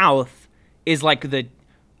his mouth is like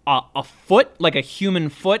a foot, like a human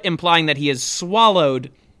foot, implying that he has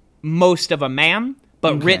swallowed most of a man,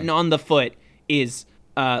 but Okay. written on the foot is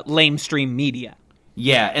lamestream media.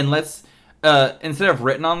 Yeah, and let's instead of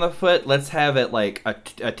written on the foot, let's have it like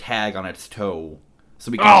a tag on its toe,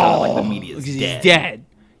 so we can tell that, like, the media is because dead. he's dead.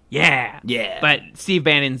 Yeah. Yeah. But Steve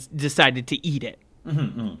Bannon decided to eat it.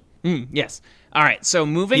 Yes. All right, so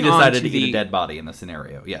moving He on decided to to eat the... a dead body in the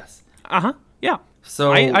scenario. Yes. Uh-huh, yeah.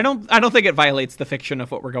 So I don't think it violates the fiction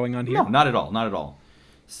of what we're going on here. No, not at all. Not at all.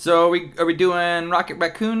 So are we doing Rocket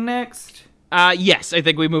Raccoon next? Yes, I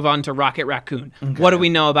think we move on to Rocket Raccoon. Okay. What do we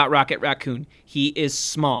know about Rocket Raccoon? He is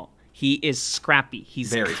small. He is scrappy.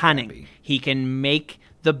 He's Very cunning. scrappy. He can make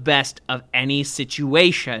the best of any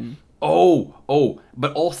situation. Oh,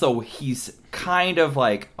 but also he's kind of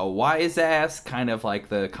like a wise ass, kind of like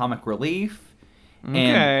the comic relief.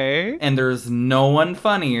 Okay. And there's no one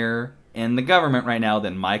funnier in the government right now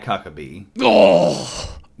than Mike Huckabee.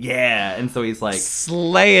 Oh! Yeah, and so he's like,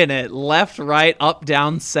 Slaying it left, right, up,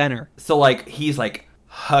 down, center. so like he's like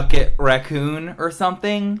Huckett Raccoon or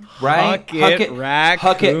something, right? Huckett Raccoon.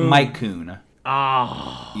 Huckett Mike Coon.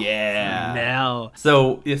 Oh, Yeah. no.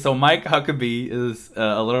 So Mike Huckabee is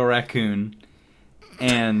a little raccoon,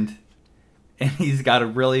 and he's got a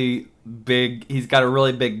really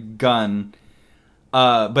big gun.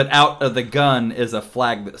 But out of the gun is a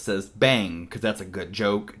flag that says bang, because that's a good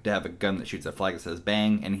joke to have a gun that shoots a flag that says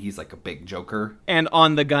bang, and he's like a big joker. And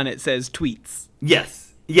on the gun it says tweets.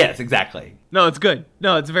 Yes. Yes, exactly. No, it's good.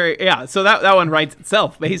 No, it's very, yeah. So that one writes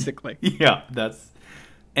itself, basically. Yeah, that's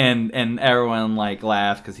and everyone like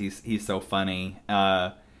laughs because he's so funny.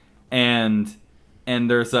 And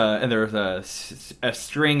there's a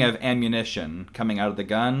string of ammunition coming out of the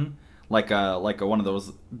gun, like a one of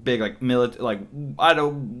those big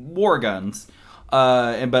war guns.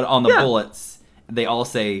 But on the bullets, they all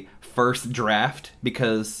say first draft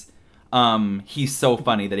because he's so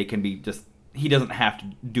funny that he doesn't have to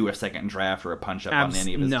do a second draft or a punch up on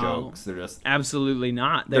any of his jokes. They're just absolutely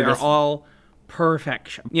not. They're all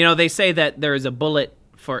perfection. You know, they say that there is a bullet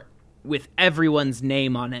with everyone's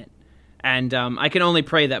name on it. And I can only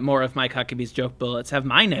pray that more of Mike Huckabee's joke bullets have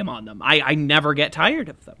my name on them. I never get tired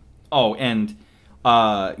of them. Oh, and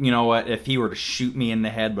you know what? If he were to shoot me in the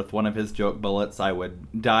head with one of his joke bullets, I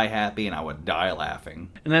would die happy and I would die laughing.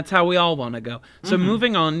 And that's how we all want to go. So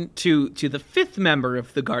moving on to the fifth member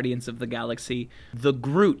of the Guardians of the Galaxy, the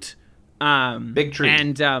Groot. Big Tree.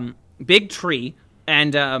 And Big Tree.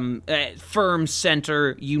 And Firm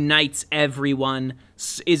Center unites everyone,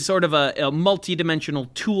 is sort of a multi-dimensional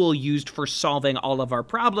tool used for solving all of our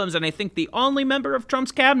problems. And I think the only member of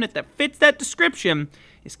Trump's cabinet that fits that description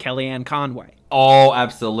is Kellyanne Conway. Oh,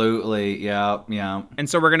 absolutely. Yeah. And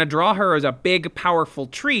so we're going to draw her as a big, powerful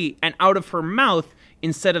tree, and out of her mouth,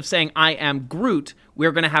 instead of saying, I am Groot,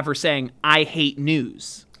 we're going to have her saying, I hate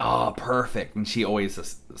news. Oh, perfect. And she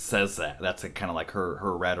always says that. That's kind of like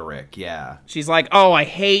her rhetoric, yeah. She's like, oh, I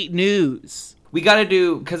hate news. We got to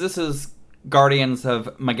do, because this is Guardians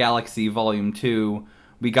of My Galaxy Volume 2,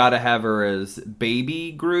 we got to have her as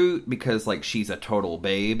Baby Groot, because, like, she's a total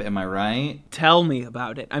babe, am I right? Tell me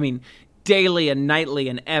about it. I mean, daily and nightly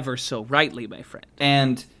and ever so rightly, my friend.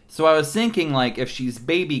 And so I was thinking, like, if she's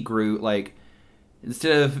Baby Groot, like,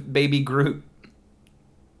 instead of Baby Groot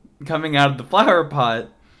coming out of the flower pot,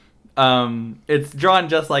 it's drawn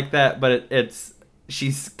just like that, but it's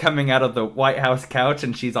she's coming out of the White House couch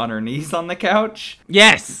and she's on her knees on the couch.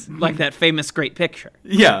 Yes, like that famous great picture.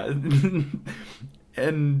 Yeah.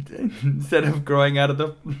 And instead of growing out of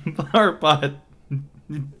the flower pot,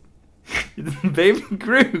 it's Baby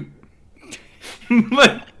Groot.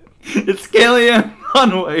 But it's Kellyanne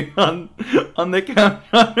Conway on the couch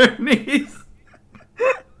on her knees.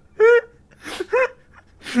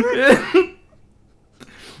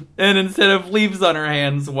 And instead of leaves on her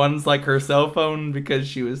hands, one's like her cell phone because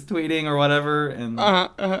she was tweeting or whatever, and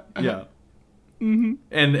yeah, and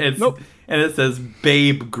it's and it says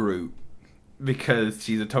Babe Groot because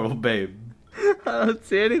she's a total babe. I don't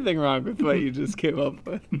see anything wrong with what you just came up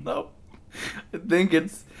with. Nope. I think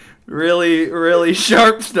it's really, really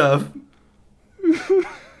sharp stuff.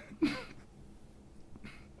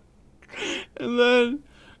 And then,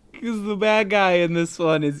 because the bad guy in this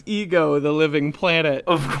one is Ego, the living planet.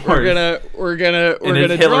 Of course, we're gonna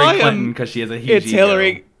Hillary draw Clinton him because she has a huge It's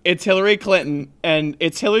ego. It's Hillary Clinton, and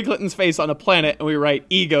it's Hillary Clinton's face on a planet, and we write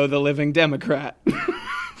Ego, the living Democrat.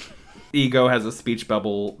 Ego has a speech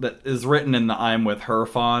bubble that is written in the I'm with her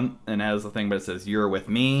font and has a thing, but it says "You're with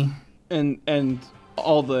me." And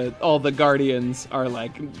all the Guardians are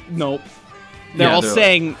like, nope. They're Yeah, all they're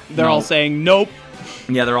saying nope. nope.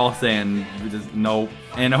 Yeah, they're all saying just nope,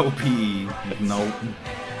 N-O-P, nope.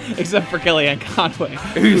 Except for Kellyanne Conway,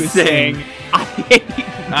 Who's saying, I hate you.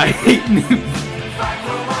 I hate news. Fight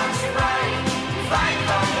for what's right. Fight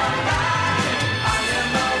for your life. I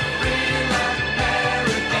am a real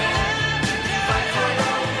American. Fight for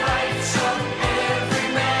the rights of every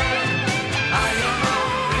man. I am a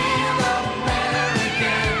real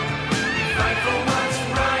American. Fight for what's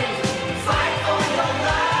right. Fight for your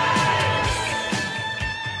life.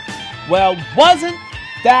 Well, wasn't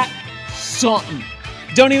that something?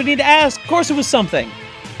 Don't even need to ask. Of course it was something.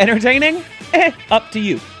 Entertaining? Up to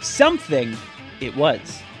you. Something it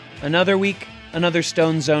was. Another week, another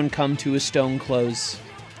Stone Zone come to a stone close.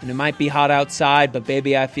 And it might be hot outside, but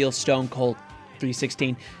baby, I feel stone cold.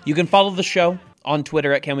 316. You can follow the show on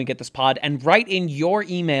Twitter at Can We Get This Pod and write in your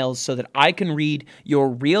emails so that I can read your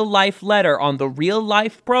real life letter on the real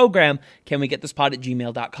life program,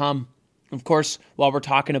 canwegetispod@gmail.com. Of course, while we're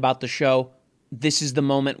talking about the show, this is the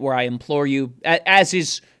moment where I implore you, as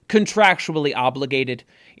is contractually obligated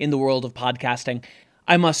in the world of podcasting,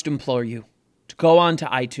 I must implore you to go on to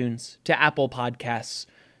iTunes, to Apple Podcasts,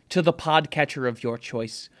 to the podcatcher of your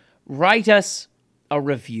choice. Write us a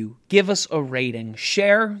review. Give us a rating.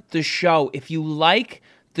 Share the show. If you like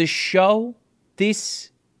the show,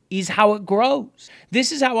 this is how it grows.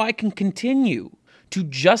 This is how I can continue to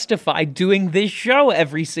justify doing this show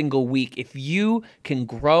every single week. If you can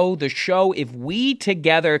grow the show, if we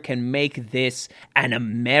together can make this an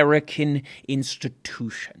American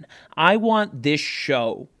institution, I want this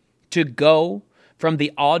show to go from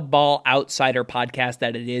the oddball outsider podcast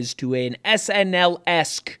that it is to an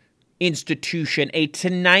SNL-esque institution, a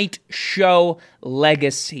Tonight Show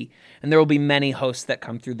legacy. And there will be many hosts that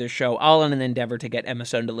come through this show, all in an endeavor to get Emma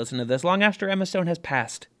Stone to listen to this long after Emma Stone has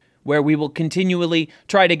passed, where we will continually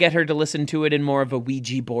try to get her to listen to it in more of a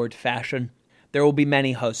Ouija board fashion. There will be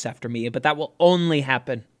many hosts after me, but that will only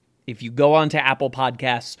happen if you go onto Apple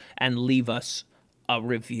Podcasts and leave us a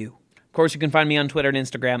review. Of course, you can find me on Twitter and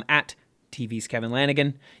Instagram at TV's Kevin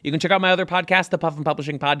Lanigan. You can check out my other podcast, the Puffin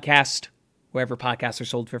Publishing Podcast, wherever podcasts are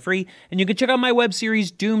sold for free. And you can check out my web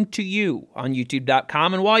series, Doomed to You, on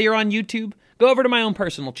YouTube.com. And while you're on YouTube, go over to my own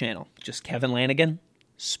personal channel, just Kevin Lanigan,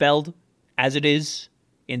 spelled as it is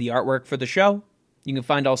in the artwork for the show. You can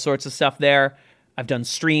find all sorts of stuff there. I've done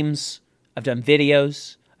streams, I've done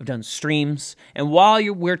videos, I've done streams. And while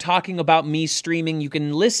we're talking about me streaming, you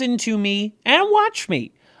can listen to me and watch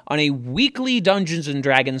me on a weekly Dungeons &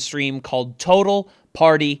 Dragons stream called Total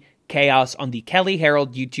Party Chaos on the Kelly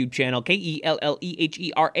Herald YouTube channel,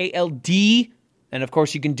 KELLEHERALD. And of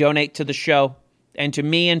course, you can donate to the show and to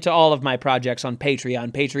me and to all of my projects on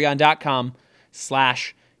Patreon,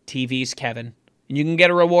 patreon.com/TVsKevin. And you can get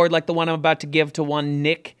a reward like the one I'm about to give to one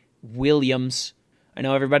Nick Williams. I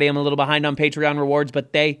know everybody, I'm a little behind on Patreon rewards,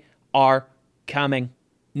 but they are coming.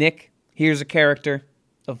 Nick, here's a character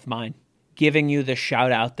of mine, giving you the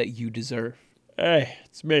shout out that you deserve. Hey,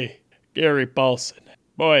 it's me, Gary Paulson.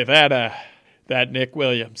 Boy, that Nick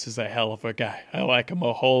Williams is a hell of a guy. I like him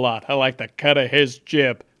a whole lot. I like the cut of his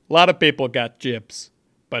jib. A lot of people got jibs,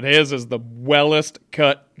 but his is the wellest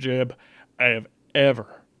cut jib I have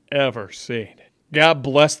ever seen. God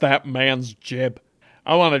bless that man's jib.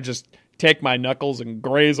 I want to just take my knuckles and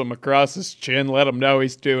graze them across his chin, let him know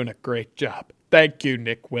he's doing a great job. Thank you,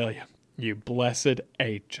 Nick Williams, you blessed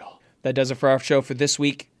angel. That does it for our show for this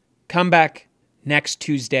week. Come back next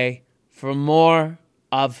Tuesday for more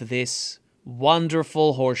of this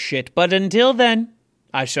wonderful horseshit. But until then,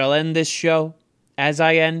 I shall end this show as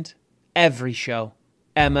I end every show.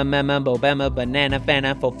 Emma, mema, bobema, banana,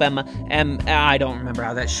 fana, fofema, I don't remember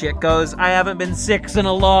how that shit goes. I haven't been 6 in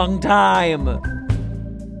a long time.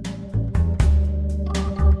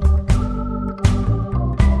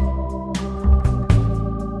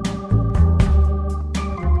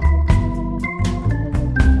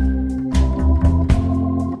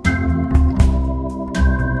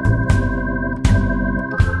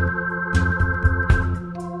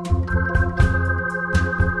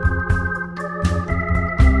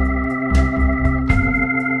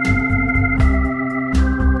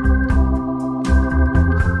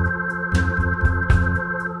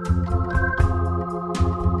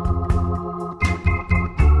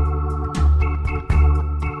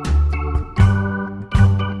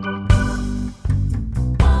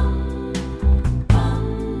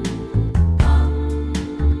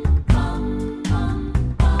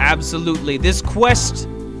 Absolutely. This quest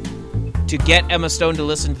to get Emma Stone to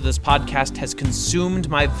listen to this podcast has consumed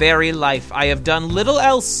my very life. I have done little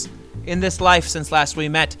else in this life since last we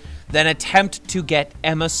met than attempt to get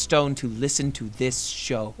Emma Stone to listen to this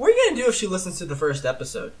show. What are you going to do if she listens to the first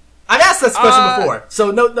episode? I've asked this question before,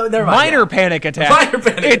 so no, never mind. Minor panic attack. Minor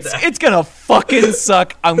panic attack. It's gonna fucking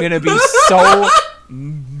suck. I'm gonna be so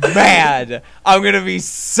mad. I'm gonna be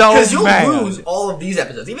so mad. Because you'll lose all of these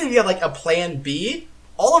episodes. Even if you have like a plan B,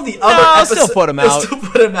 all of the other I'll episodes... still put them out. Still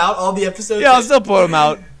put them out, all the episodes? Yeah, I'll still put them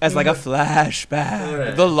out as like a flashback.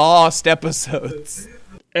 Right. The lost episodes.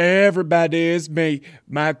 Everybody, is me,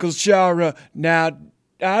 Michael Shara. Now,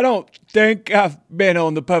 I don't think I've been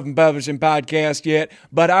on the Puffin Publishing Podcast yet,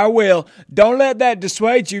 but I will. Don't let that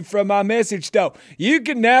dissuade you from my message, though. You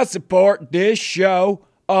can now support this show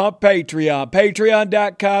on Patreon.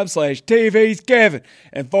 Patreon.com/TVsKevin.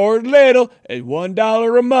 And for as little as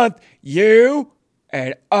 $1 a month, you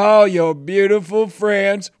and all your beautiful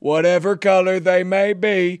friends, whatever color they may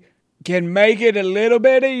be, can make it a little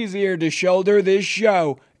bit easier to shoulder this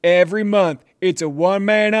show every month. It's a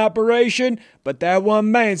one-man operation, but that one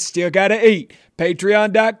man's still gotta eat.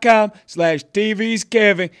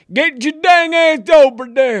 Patreon.com/TVsKevin. Get your dang ass over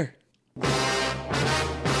there.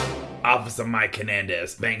 Officer Mike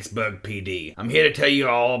Hernandez, Banksburg PD. I'm here to tell you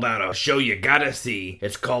all about a show you gotta see.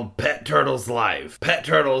 It's called Pet Turtles Live. Pet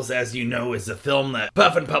Turtles, as you know, is a film that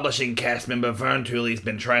Puffin Publishing cast member Vern Tooley's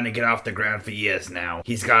been trying to get off the ground for years now.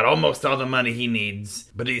 He's got almost all the money he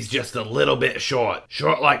needs, but he's just a little bit short.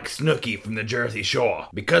 Short like Snooki from the Jersey Shore.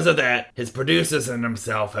 Because of that, his producers and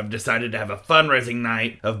himself have decided to have a fundraising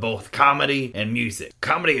night of both comedy and music.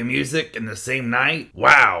 Comedy and music in the same night?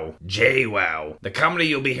 Wow. J-wow. The comedy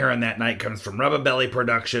you'll be hearing that night comes from Rubber Belly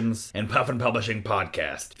Productions and Puffin Publishing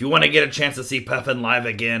Podcast. If you want to get a chance to see Puffin live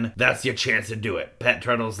again, that's your chance to do it. Pet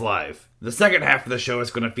Turtles Live. The second half of the show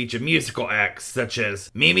is going to feature musical acts such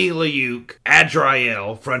as Mimi Luyuk,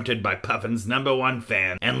 Adriel, fronted by Puffin's #1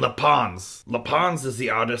 fan, and LaPons. LaPons is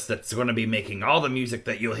the artist that's going to be making all the music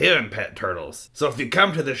that you'll hear in Pet Turtles. So if you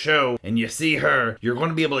come to the show and you see her, you're going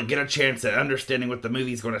to be able to get a chance at understanding what the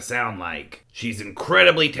movie's going to sound like. She's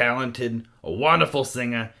incredibly talented, a wonderful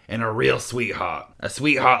singer, and a real sweetheart. A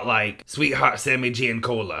sweetheart like Sweetheart Sammy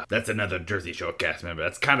Giancola. That's another Jersey Shore cast member.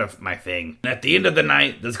 That's kind of my thing. And at the end of the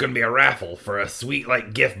night, there's going to be a raffle for a sweet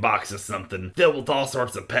like gift box or something filled with all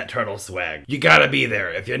sorts of Pet Turtle swag. You gotta be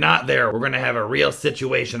there. If you're not there, we're going to have a real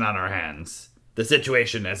situation on our hands. The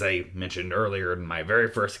situation, as I mentioned earlier in my very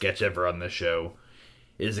first sketch ever on this show,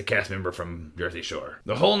 is a cast member from Jersey Shore.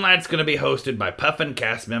 The whole night's going to be hosted by Puffin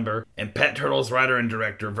cast member and Pet Turtles writer and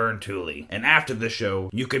director Vern Tooley. And after the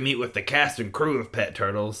show, you can meet with the cast and crew of Pet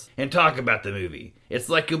Turtles and talk about the movie. It's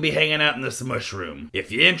like you'll be hanging out in the Smush Room.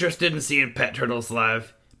 If you're interested in seeing Pet Turtles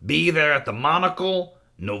live, be there at the Monocle,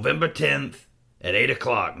 November 10th at 8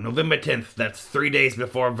 o'clock. November 10th, that's 3 days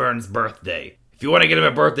before Vern's birthday. If you want to get him a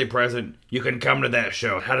birthday present, you can come to that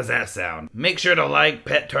show. How does that sound? Make sure to like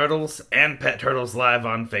Pet Turtles and Pet Turtles Live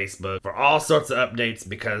on Facebook for all sorts of updates,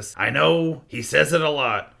 because I know he says it a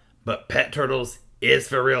lot, but Pet Turtles is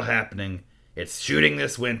for real happening. It's shooting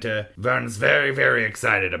this winter. Vern's very, very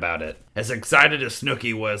excited about it. As excited as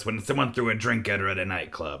Snooki was when someone threw a drink at her at a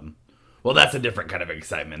nightclub. Well, that's a different kind of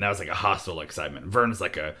excitement. That was like a hostile excitement. Vern's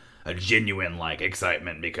like a genuine, like,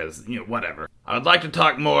 excitement because, whatever. I would like to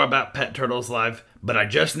talk more about Pet Turtles Live, but I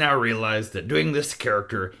just now realized that doing this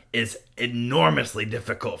character is enormously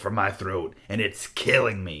difficult for my throat, and it's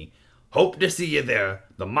killing me. Hope to see you there.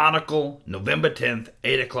 The Monocle, November 10th,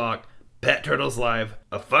 8 o'clock, Pet Turtles Live,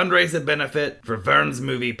 a fundraiser benefit for Vern's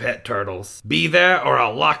movie Pet Turtles. Be there or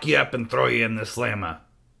I'll lock you up and throw you in the slammer.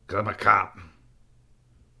 'Cause I'm a cop.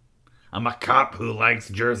 I'm a cop who likes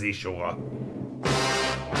Jersey Shore.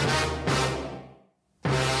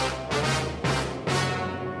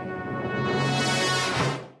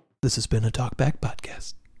 This has been a Talkback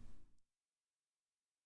Podcast.